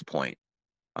believe at this point.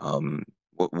 Um,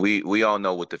 we all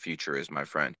know what the future is, my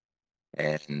friend,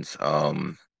 and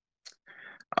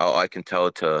all I can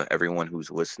tell to everyone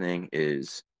who's listening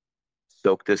is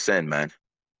soak this in, man.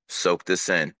 Soak this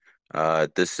in. I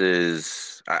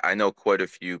know quite a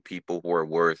few people who are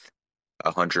worth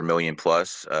 100 million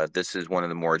plus. This is one of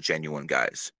the more genuine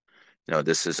guys.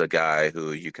 This is a guy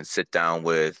who you can sit down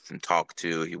with and talk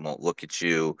to. He won't look at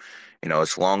you.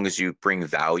 As long as you bring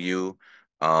value,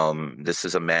 this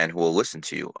is a man who will listen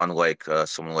to you, unlike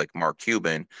someone like Mark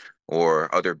Cuban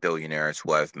or other billionaires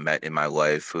who I've met in my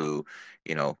life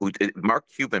Mark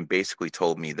Cuban basically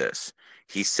told me this.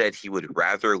 He said he would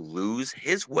rather lose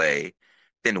his way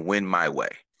than win my way.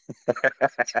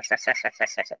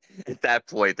 At that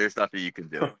point, there's nothing you can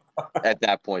do. At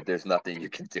that point, there's nothing you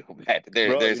can do, man.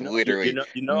 Bro, There's literally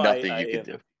nothing you can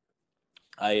do.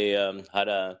 I had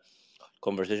a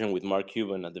conversation with Mark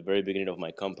Cuban at the very beginning of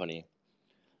my company,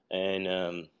 and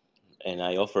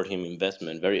I offered him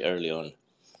investment very early on,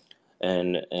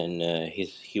 and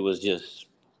he was just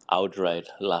outright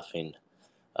laughing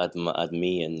at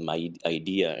me and my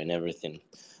idea and everything.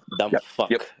 Dumb Yep.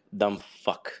 Yep. fuck, dumb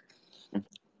fuck.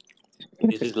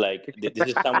 This is like this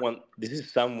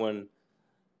is someone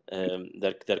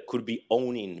that could be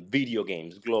owning video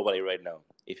games globally right now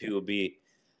if he would be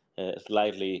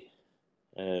slightly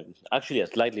actually a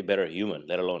slightly better human,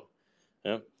 let alone.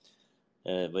 Yeah.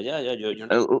 But yeah, you're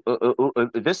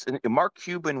not. This Mark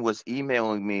Cuban was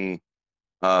emailing me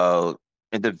uh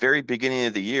in the very beginning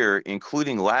of the year,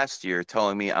 including last year,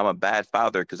 telling me I'm a bad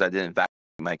father because I didn't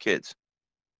vaccinate my kids.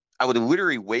 I would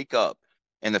literally wake up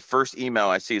and the first email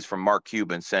I see is from Mark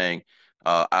Cuban saying,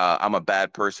 I'm a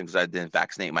bad person because I didn't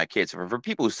vaccinate my kids. For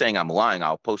people who are saying I'm lying,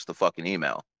 I'll post the fucking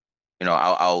email.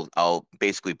 I'll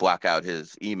basically block out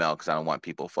his email because I don't want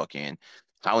people fucking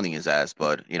hounding his ass.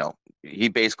 But he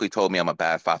basically told me I'm a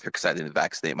bad father because I didn't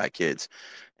vaccinate my kids.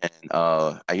 And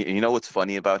you know what's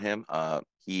funny about him?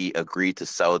 He agreed to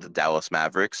sell the Dallas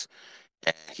Mavericks,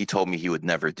 and he told me he would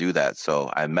never do that.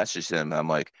 So I messaged him, and I'm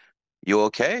like, "You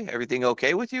okay? Everything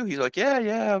okay with you?" He's like, "Yeah,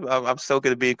 yeah, I'm still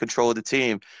going to be in control of the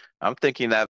team." I'm thinking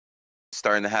that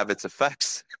starting to have its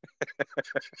effects.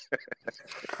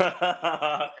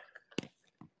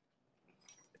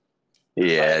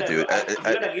 Yeah, dude. You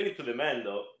gotta give it to the man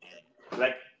though.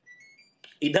 Like,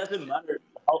 it doesn't matter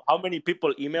how many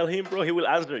people email him, bro. He will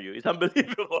answer you. It's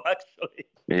unbelievable, actually.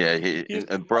 Yeah, He's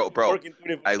bro, working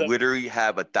 24/7. I literally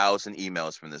have 1,000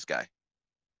 emails from this guy.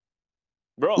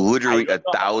 Bro, I Literally don't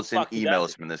know how the 1,000 fuck he does emails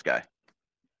it. from this guy.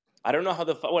 I don't know how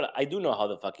the fuck. Well, I do know how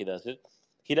the fuck he does it.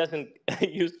 He doesn't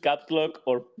use caps lock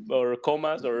or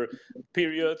commas or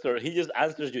periods, or he just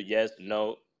answers you yes,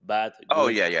 no, bad, Oh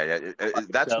good. yeah, yeah, yeah.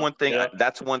 That's So one thing. yeah,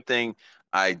 That's one thing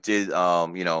I did.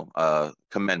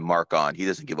 Commend Mark on. He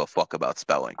doesn't give a fuck about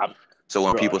spelling. um, So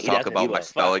when bro, people he talk doesn't about give my a fuck.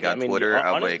 spelling I on mean, Twitter,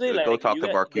 I'm like, honestly, go like talk you to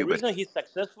guys, Mark the Cuban. reason he's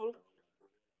successful.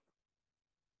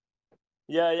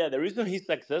 Yeah, yeah. The reason he's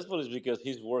successful is because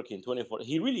he's working 24.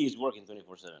 He really is working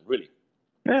 24/7. Really.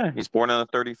 Yeah, he's born on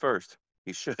the 31st.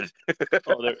 He should.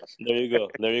 Oh, there you go.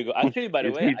 There you go. Actually, by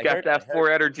the way, He's got I that heard. four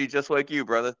energy just like you,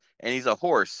 brother. And he's a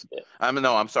horse. Yeah,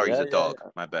 No, I'm sorry, he's yeah, a yeah. dog.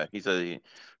 My bad. Yeah.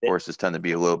 Horses tend to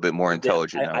be a little bit more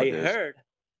intelligent I nowadays. heard.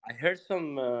 I heard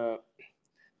some.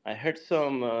 I heard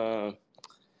some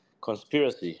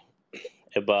conspiracy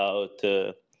about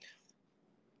the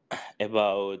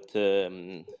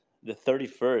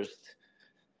 31st,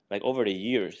 like over the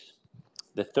years,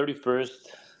 the 31st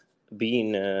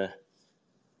being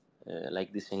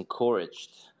like this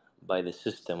encouraged by the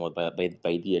system or by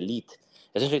the elite,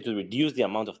 essentially to reduce the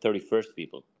amount of 31st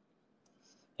people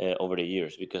over the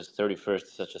years, because 31st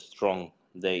is such a strong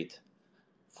date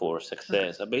for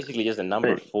success. Basically, just the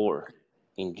number Hey, four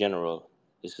in general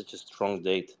is such a strong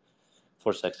date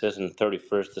for success, and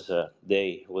 31st as a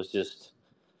day was just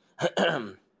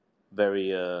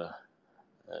very I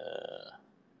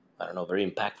don't know, very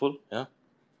impactful. Yeah.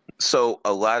 so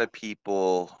a lot of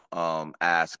people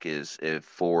ask is if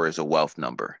four is a wealth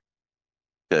number.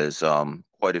 because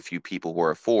quite a few people who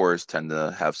are fours tend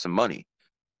to have some money.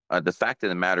 The fact of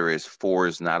the matter is, four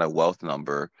is not a wealth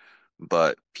number,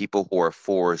 but people who are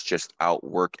fours just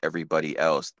outwork everybody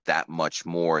else that much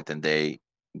more than they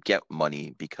get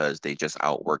money because they just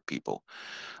outwork people.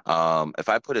 If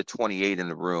I put a 28 in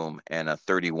the room and a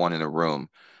 31 in the room,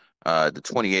 the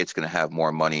 28 is going to have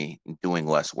more money doing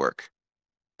less work.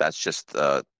 That's just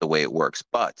the way it works.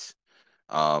 But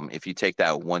if you take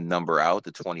that one number out,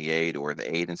 the 28 or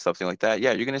the 8 and something like that,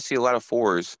 yeah, you're going to see a lot of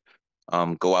fours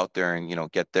go out there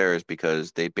and get theirs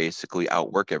because they basically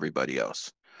outwork everybody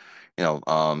else.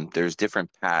 There's different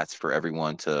paths for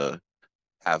everyone to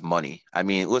have money. I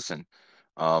mean, listen,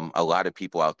 a lot of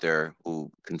people out there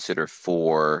who consider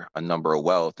four a number of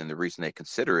wealth, and the reason they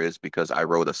consider it is because I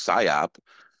wrote a psyop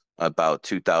about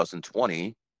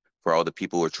 2020 for all the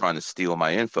people who are trying to steal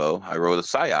my info. I wrote a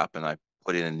psyop and I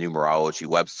put it in numerology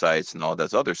websites and all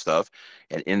that other stuff.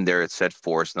 And in there it said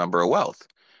force number of wealth.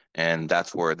 And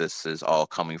that's where this is all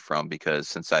coming from because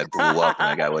since I blew up and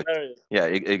I got like, Hilarious. yeah,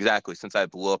 exactly. Since I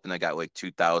blew up and I got like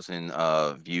 2,000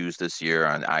 views this year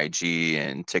on IG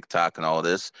and TikTok and all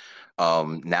this,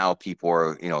 now people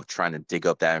are, trying to dig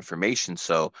up that information.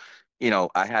 So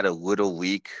I had a little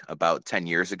leak about 10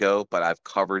 years ago, but I've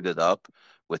covered it up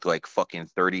with like fucking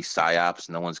 30 psyops.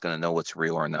 No one's gonna know what's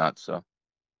real or not. So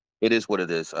it is what it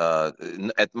is.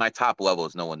 At my top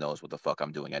levels, no one knows what the fuck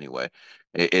I'm doing anyway.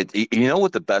 You know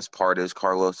what the best part is,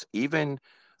 Carlos? Even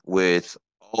with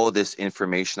all this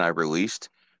information I released,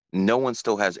 no one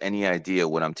still has any idea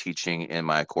what I'm teaching in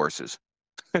my courses.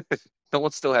 No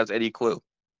one still has any clue.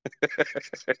 It's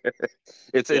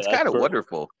Yeah, it's that's kind of perfect.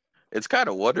 wonderful. It's kind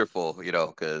of wonderful,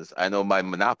 because I know my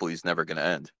monopoly is never going to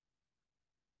end.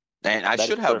 And I That is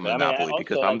should have a perfect. I mean, I monopoly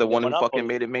because also I'm like the with the one who fucking monopoly.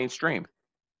 made it mainstream.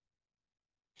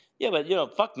 Yeah, but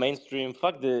fuck mainstream,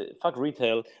 fuck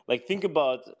retail. Like, think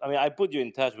about. I mean, I put you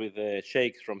in touch with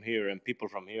sheikhs from here and people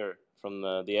from here, from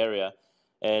the area,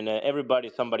 and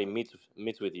somebody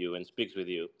meets with you and speaks with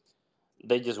you.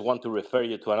 They just want to refer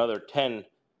you to another 10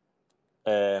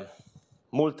 uh,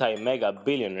 multi-mega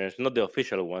billionaires, not the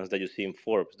official ones that you see in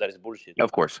Forbes. That is bullshit.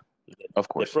 Of course. The, Of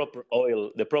the course.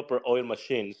 proper oil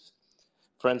machines,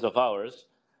 friends of ours,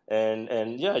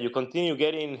 and yeah, you continue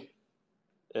getting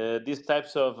these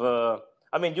types of.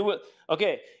 I mean, you will.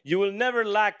 Okay, you will never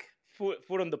lack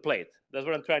food on the plate. That's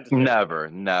what I'm trying to say. Never,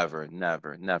 never,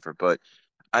 never, never. But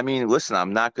I mean, listen,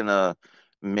 I'm not gonna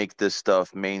make this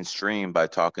stuff mainstream by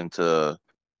talking to,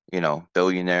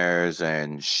 billionaires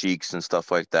and sheiks and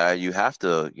stuff like that. You have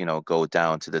to, go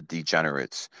down to the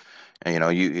degenerates. And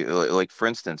like for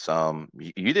instance,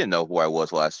 you didn't know who I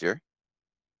was last year.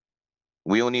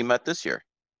 We only met this year.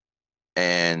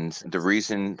 And the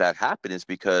reason that happened is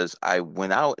because I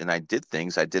went out and I did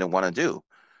things I didn't want to do.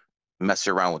 Mess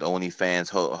around with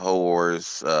OnlyFans,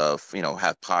 whores,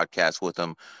 have podcasts with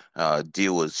them,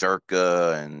 deal with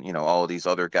Zerka and, all these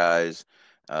other guys.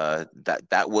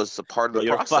 That was a part of the Bro,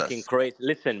 you're fucking process. crazy.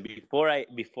 Listen, before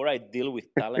I deal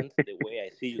with talent the way I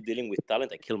see you dealing with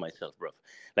talent, I kill myself, bro.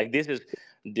 Like, this is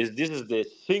the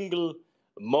single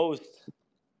most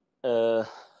uh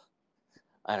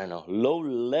I don't know, low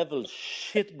level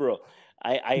shit, bro.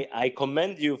 I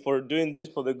commend you for doing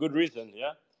this for the good reason,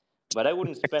 yeah. But I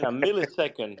wouldn't spend a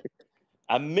millisecond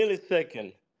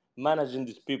managing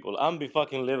these people. I'm be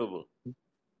fucking livable.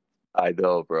 I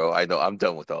know, bro. I know. I'm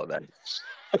done with all that.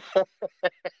 So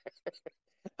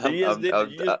I'm, I'm, I'm,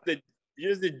 you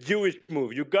just the Jewish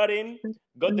move. You got in,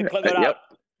 got the club, got yep.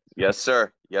 out. Yes,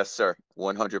 sir. Yes, sir.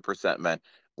 100%, man.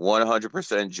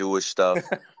 100% Jewish stuff.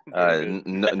 Very good.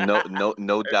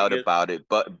 No Very doubt good. about it.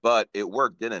 But it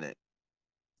worked, didn't it?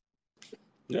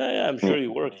 Yeah, yeah. I'm Yeah. sure it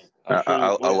works. I'm sure it A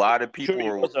works. lot of I'm sure people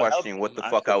you were also helped questioning what them. the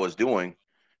fuck I Actually, was doing.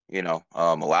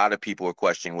 A lot of people were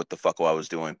questioning what the fuck I was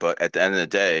doing. But at the end of the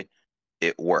day,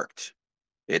 it worked.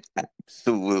 It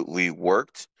absolutely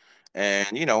worked. And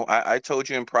I told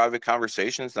you in private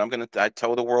conversations, I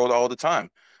tell the world all the time,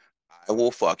 I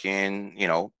will fucking,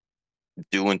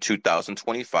 do in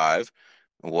 2025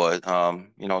 what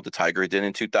the Tiger did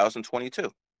in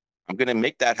 2022. I'm gonna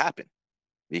make that happen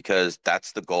because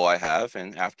that's the goal I have,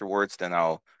 and afterwards, then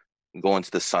I'll go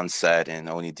into the sunset and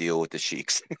only deal with the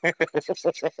sheiks. AG,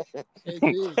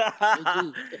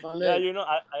 if I yeah. may.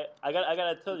 I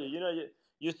gotta tell you.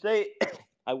 You say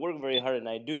I work very hard, and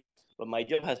I do, but my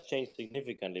job has changed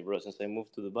significantly, bro, since I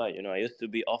moved to Dubai. I used to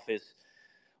be office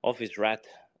rat,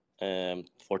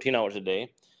 14 hours a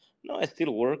day. No, I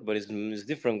still work, but it's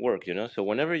different work. So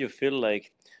whenever you feel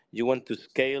like you want to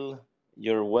scale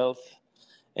your wealth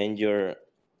and your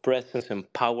presence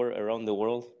and power around the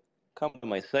world, come to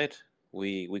my site.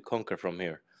 We conquer from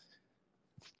here.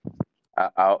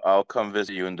 I'll come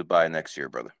visit you in Dubai next year,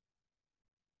 brother.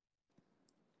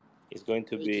 It's going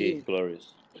to Hey, be G.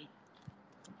 glorious.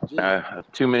 G.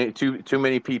 Too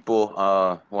many people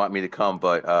want me to come,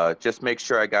 but just make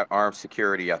sure I got armed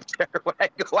security out there when I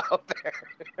go out there.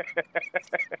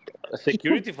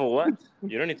 Security for what?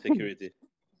 You don't need security.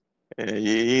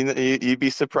 You'd be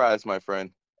surprised, my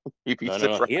friend. You'd be No.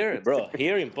 surprised. Here, bro.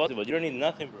 Here, impossible. You don't need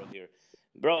nothing, bro. Here,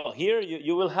 bro. Here,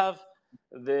 you will have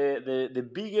the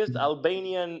biggest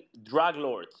Albanian drug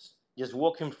lords just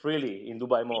walking freely in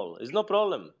Dubai Mall. It's no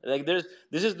problem. Like this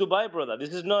is Dubai, brother.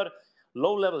 This is not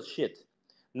low level shit.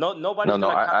 No, No, nobody's no,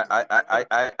 gonna come to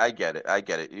you. I get it. I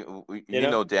get it. You You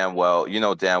know? know damn well. You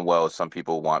know damn well. Some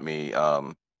people want me.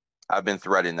 I've been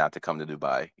threatened not to come to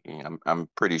Dubai. I'm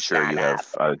pretty sure you Nah,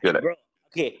 have good. bro.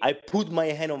 Okay, I put my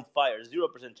hand on fire.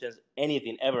 0% chance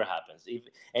anything ever happens. If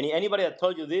anybody that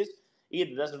told you this,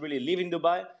 either doesn't really live in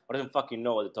Dubai or doesn't fucking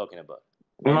know what they're talking about.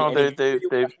 And No, and if you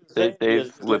really want to say, they've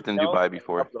just let lived me in know. Dubai No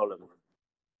before. problem.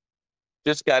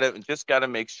 Just gotta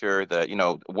make sure that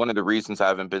one of the reasons I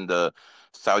haven't been to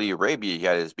Saudi Arabia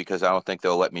yet is because I don't think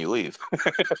they'll let me leave.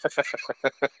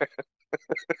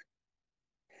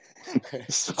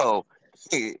 So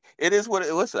it is what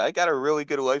it. Listen, I got a really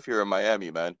good life here in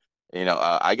Miami, man.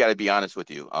 I got to be honest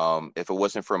with you. If it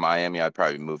wasn't for Miami, I'd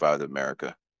probably move out of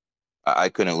America. I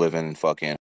couldn't live in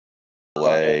fucking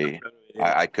Oh yeah,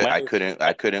 LA.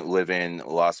 I couldn't live in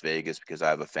Las Vegas because I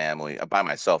have a family. By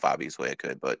myself, obviously I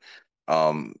could, but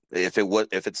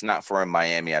if it's not for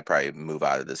Miami, I'd probably move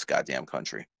out of this goddamn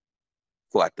country.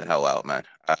 Flat the hell out, man.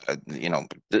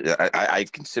 I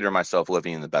consider myself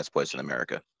living in the best place in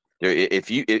America. If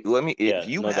you let me, yeah,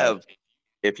 no doubt.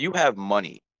 if you have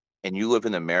money and you live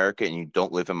in America and you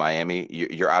don't live in Miami,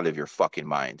 you're out of your fucking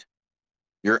mind.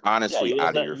 You're Yeah, honestly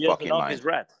out of your you're just an fucking office mind.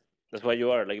 rat. That's what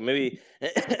you are. Like maybe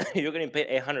you're getting paid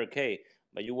 800K,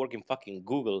 but you work in fucking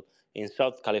Google in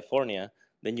South California,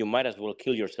 then you might as well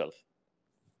kill yourself.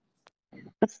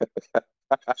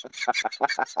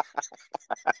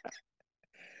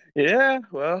 Yeah,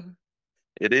 well,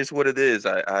 it is what it is.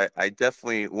 I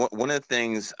definitely one of the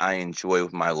things I enjoy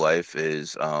with my life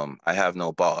is I have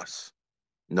no boss.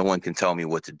 No one can tell me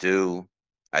what to do.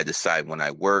 I decide when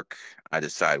I work. I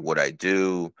decide what I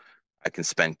do. I can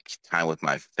spend time with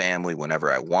my family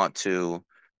whenever I want to.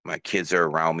 My kids are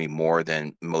around me more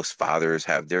than most fathers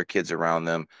have their kids around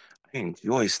them. I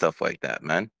enjoy stuff like that,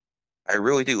 man. I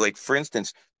really do. Like, for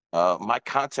instance, my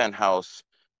content house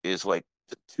is like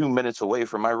 2 minutes away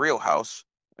from my real house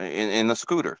in a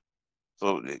scooter.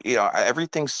 So,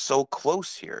 everything's so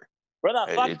close here.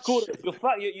 Brother, fuck It's scooters.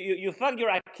 You fuck your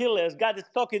Achilles. God is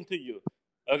talking to you.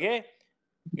 Okay?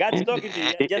 God is talking to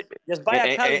you. Just buy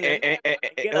a calendar and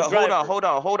get a hold on,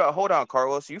 driver. hold on,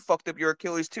 Carlos. You fucked up your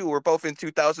Achilles too. We're both in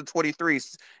 2023,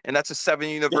 and that's a 7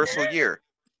 universal year.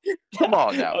 Come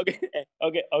on now.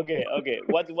 Okay.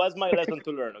 What was my lesson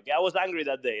to learn? Okay, I was angry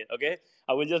that day. Okay,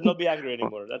 I will just not be angry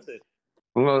anymore. That's it.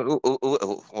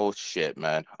 Well, shit,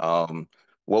 man.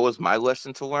 What was my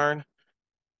lesson to learn?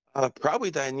 Probably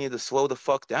that I need to slow the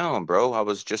fuck down, bro. I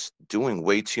was just doing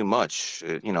way too much.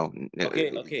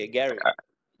 Okay, Gary.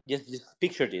 Just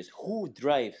picture this. Who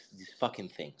drives these fucking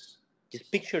things?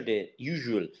 Just picture the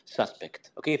usual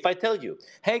suspect. Okay, if I tell you,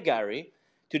 hey Gary,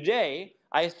 today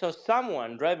I saw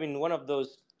someone driving one of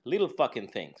those little fucking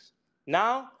things.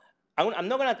 Now I'm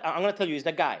gonna tell you it's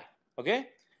a guy. Okay.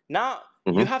 Now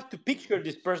you Mhm. have to picture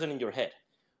this person in your head.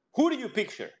 Who do you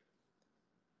picture?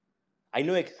 I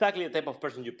know exactly the type of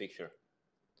person you picture.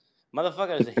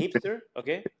 Motherfucker is a hipster.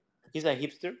 Okay, he's a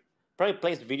hipster. Probably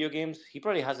plays video games. He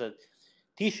probably has a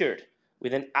T-shirt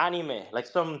with an anime, like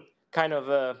some kind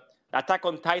of Attack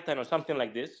on Titan or something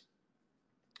like this.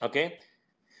 Okay,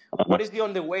 Uh-huh. what is he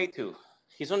on the way to?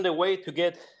 He's on the way to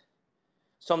get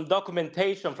some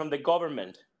documentation from the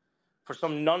government for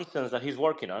some nonsense that he's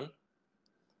working on.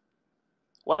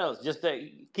 What else? Just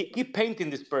keep painting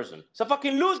this person. It's a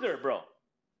fucking loser, bro.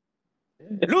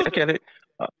 I Loser. get it.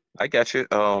 I get you.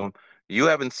 You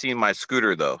haven't seen my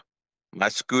scooter though. My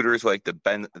scooter is like the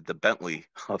Bentley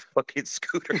of fucking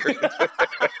scooters.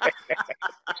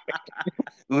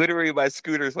 Literally, my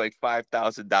scooter is like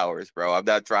 $5,000, bro. I'm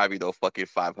not driving no fucking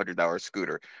 $500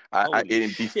 scooter. Holy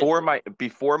And shit, bro.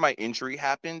 before my injury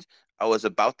happened, I was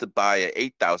about to buy an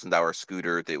 $8,000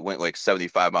 scooter that went like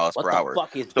 75 miles What per the hour.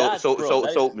 fuck is So that, so bro? so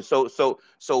That is so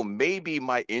so maybe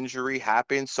my injury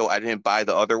happened, so I didn't buy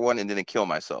the other one and didn't kill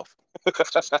myself.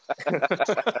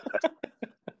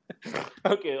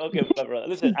 okay, my brother.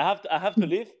 Listen, I have to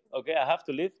leave. Okay, I have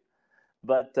to leave.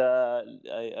 But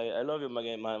I love you,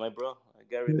 my bro,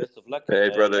 Gary. Best of luck. Hey,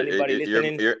 brother, Anybody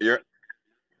listening?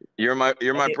 You're my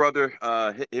Any, brother.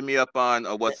 Hit me up on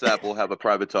WhatsApp. We'll have a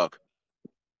private talk.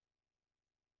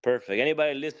 perfect.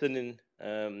 Anybody listening?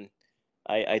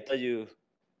 I tell you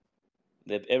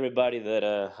that everybody that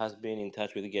has been in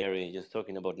touch with Gary, just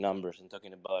talking about numbers and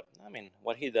talking about, I mean,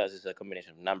 what he does is a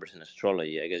combination of numbers and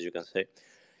astrology, I guess you can say,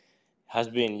 has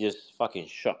been just fucking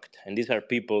shocked. And these are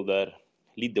people that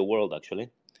lead the world, actually.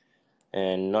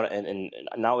 And not and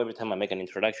now every time I make an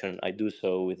introduction, I do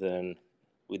so with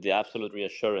the absolute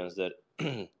reassurance that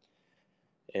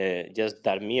just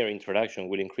that mere introduction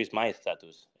will increase my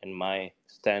status and my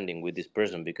standing with this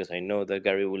person, because I know that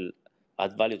Gary will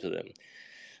add value to them.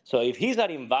 So if he's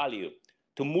adding value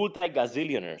to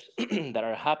multi-gazillionaires that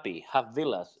are happy, have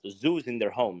villas, zoos in their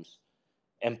homes,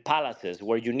 and palaces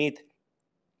where you need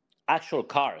actual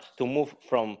cars to move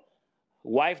from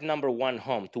wife number one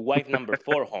home to wife number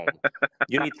four home,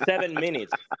 you need 7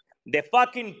 minutes. The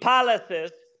fucking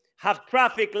palaces have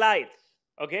traffic lights,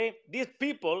 okay? These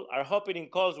people are hopping in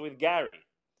calls with Gary.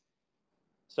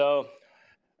 So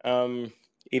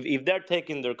if they're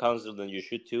taking their counsel, then you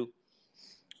should too.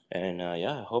 And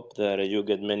yeah, I hope that you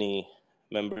get many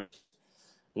members.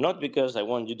 Not because I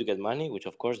want you to get money, which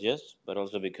of course, yes, but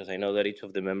also because I know that each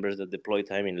of the members that deploy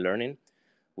time in learning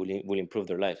will improve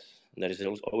their lives. That is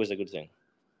always a good thing.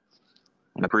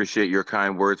 I appreciate your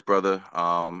kind words, brother.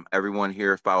 Everyone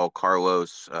here follow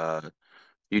Carlos,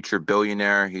 future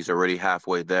billionaire. He's already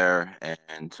halfway there,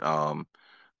 and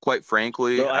quite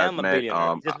frankly, Bro, I I've am a met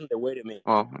billionaire. It's just on the way to me.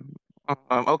 well,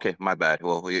 okay, my bad.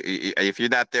 Well, if you're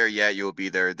not there yet, you'll be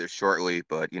there shortly.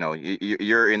 But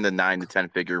you're in the 9 to 10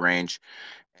 figure range,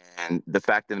 and the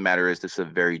fact of the matter is, this is a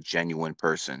very genuine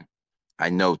person. I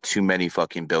know too many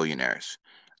fucking billionaires.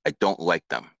 I don't like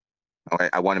them. All right,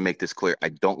 I want to make this clear. I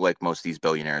don't like most of these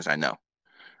billionaires I know.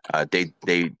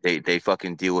 They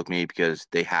fucking deal with me because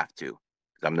they have to.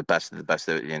 I'm the best of the best,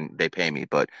 and they pay me.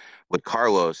 But with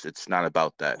Carlos, it's not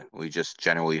about that. We just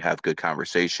generally have good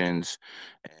conversations,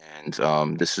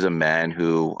 and this is a man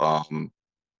who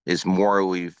is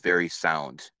morally very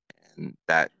sound, and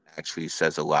that actually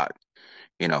says a lot.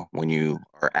 When you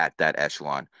are at that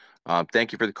echelon.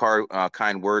 Thank you for the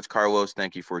kind words, Carlos.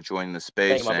 Thank you for joining the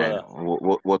Thank you, space, my and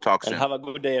brother. we'll talk And soon. have a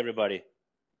good day, everybody.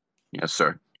 Yes,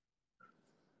 sir.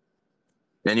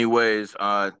 Anyways,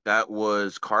 that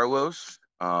was Carlos.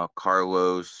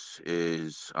 Carlos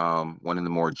is one of the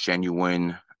more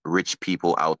genuine rich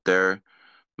people out there.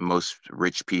 Most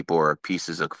rich people are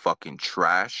pieces of fucking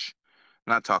trash.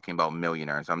 I'm not talking about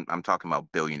millionaires. I'm talking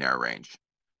about billionaire range.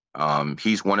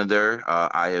 He's one of their.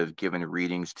 I have given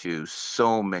readings to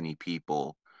so many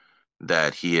people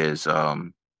that he has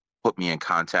put me in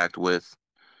contact with.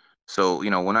 So,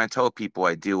 when I tell people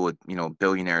I deal with,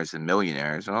 billionaires and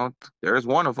millionaires, well, there's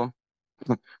one of them.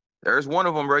 There's one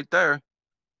of them right there.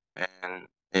 And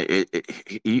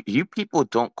you people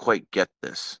don't quite get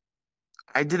this.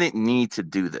 I didn't need to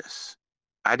do this.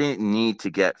 I didn't need to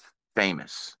get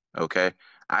famous. Okay.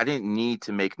 I didn't need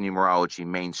to make numerology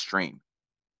mainstream.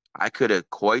 I could have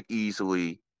quite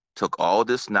easily took all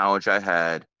this knowledge I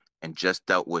had and just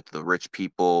dealt with the rich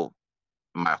people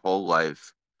my whole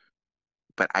life,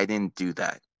 but I didn't do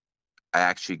that. I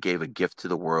actually gave a gift to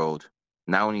the world.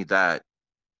 Not only that,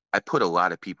 I put a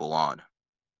lot of people on.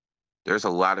 There's a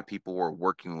lot of people who are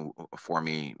working for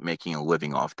me, making a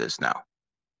living off this now.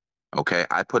 Okay,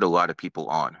 I put a lot of people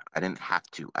on. I didn't have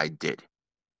to. I did.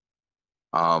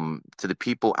 To the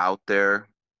people out there,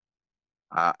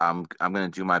 I'm gonna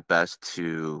do my best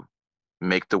to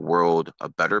make the world a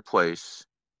better place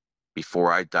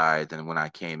before I die than when I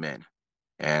came in.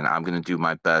 And I'm going to do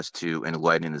my best to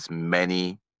enlighten as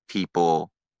many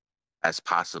people as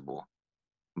possible.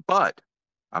 But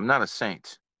I'm not a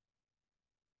saint.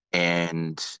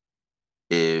 And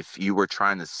if you were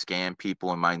trying to scam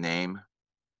people in my name,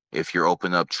 if you're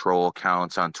opening up troll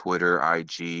accounts on Twitter,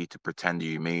 IG to pretend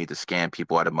you're me to scam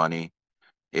people out of money,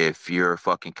 if you're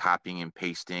fucking copying and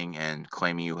pasting and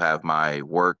claiming you have my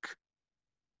work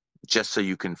just so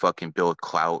you can fucking build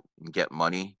clout and get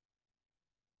money,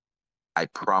 I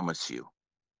promise you,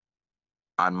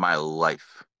 on my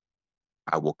life,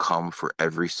 I will come for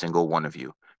every single one of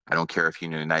you. I don't care if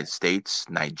you're in the United States,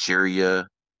 Nigeria.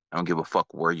 I don't give a fuck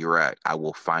where you're at. I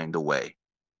will find a way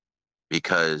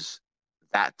because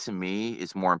that to me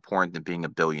is more important than being a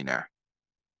billionaire.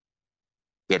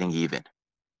 Getting even.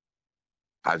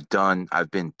 I've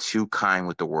been too kind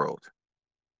with the world.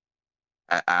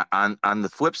 On the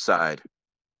flip side,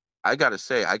 I gotta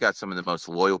say, I got some of the most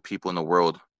loyal people in the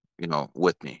world,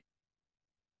 with me.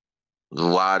 A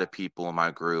lot of people in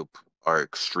my group are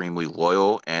extremely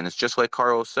loyal, and it's just like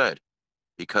Carlos said,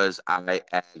 because I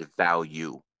add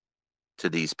value to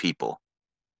these people.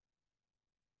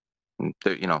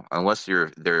 You know, unless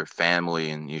you're their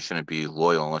family and you shouldn't be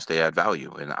loyal unless they add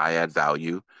value. And I add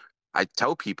value. I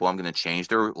tell people I'm going to change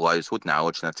their lives with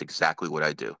knowledge, and that's exactly what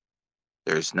I do.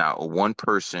 There's not one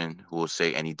person who will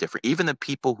say any different. Even the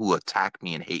people who attack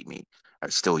me and hate me are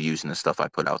still using the stuff I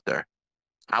put out there.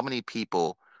 How many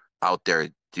people out there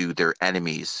do their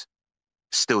enemies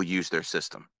still use their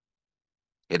system?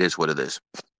 It is what it is.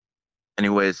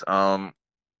 Anyways, god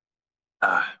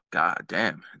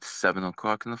damn, it's 7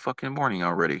 o'clock in the fucking morning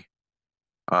already.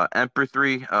 Emperor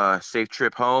 3, safe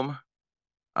trip home.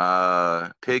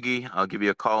 Piggy, I'll give you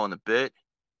a call in a bit.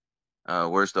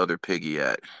 Where's the other Piggy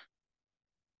at?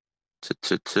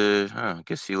 I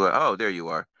guess you are. Oh, there you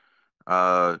are.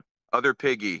 Uh, other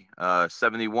Piggy,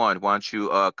 71. Why don't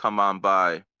you come on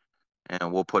by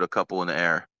and we'll put a couple in the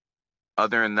air.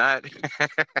 Other than that,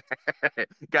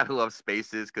 gotta love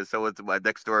spaces because someone's my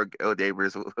next door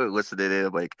neighbors listening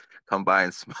in, like, come by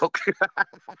and smoke.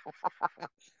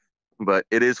 But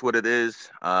it is what it is.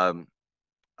 I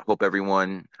hope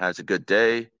everyone has a good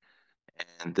day.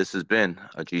 And this has been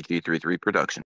a GG33 production.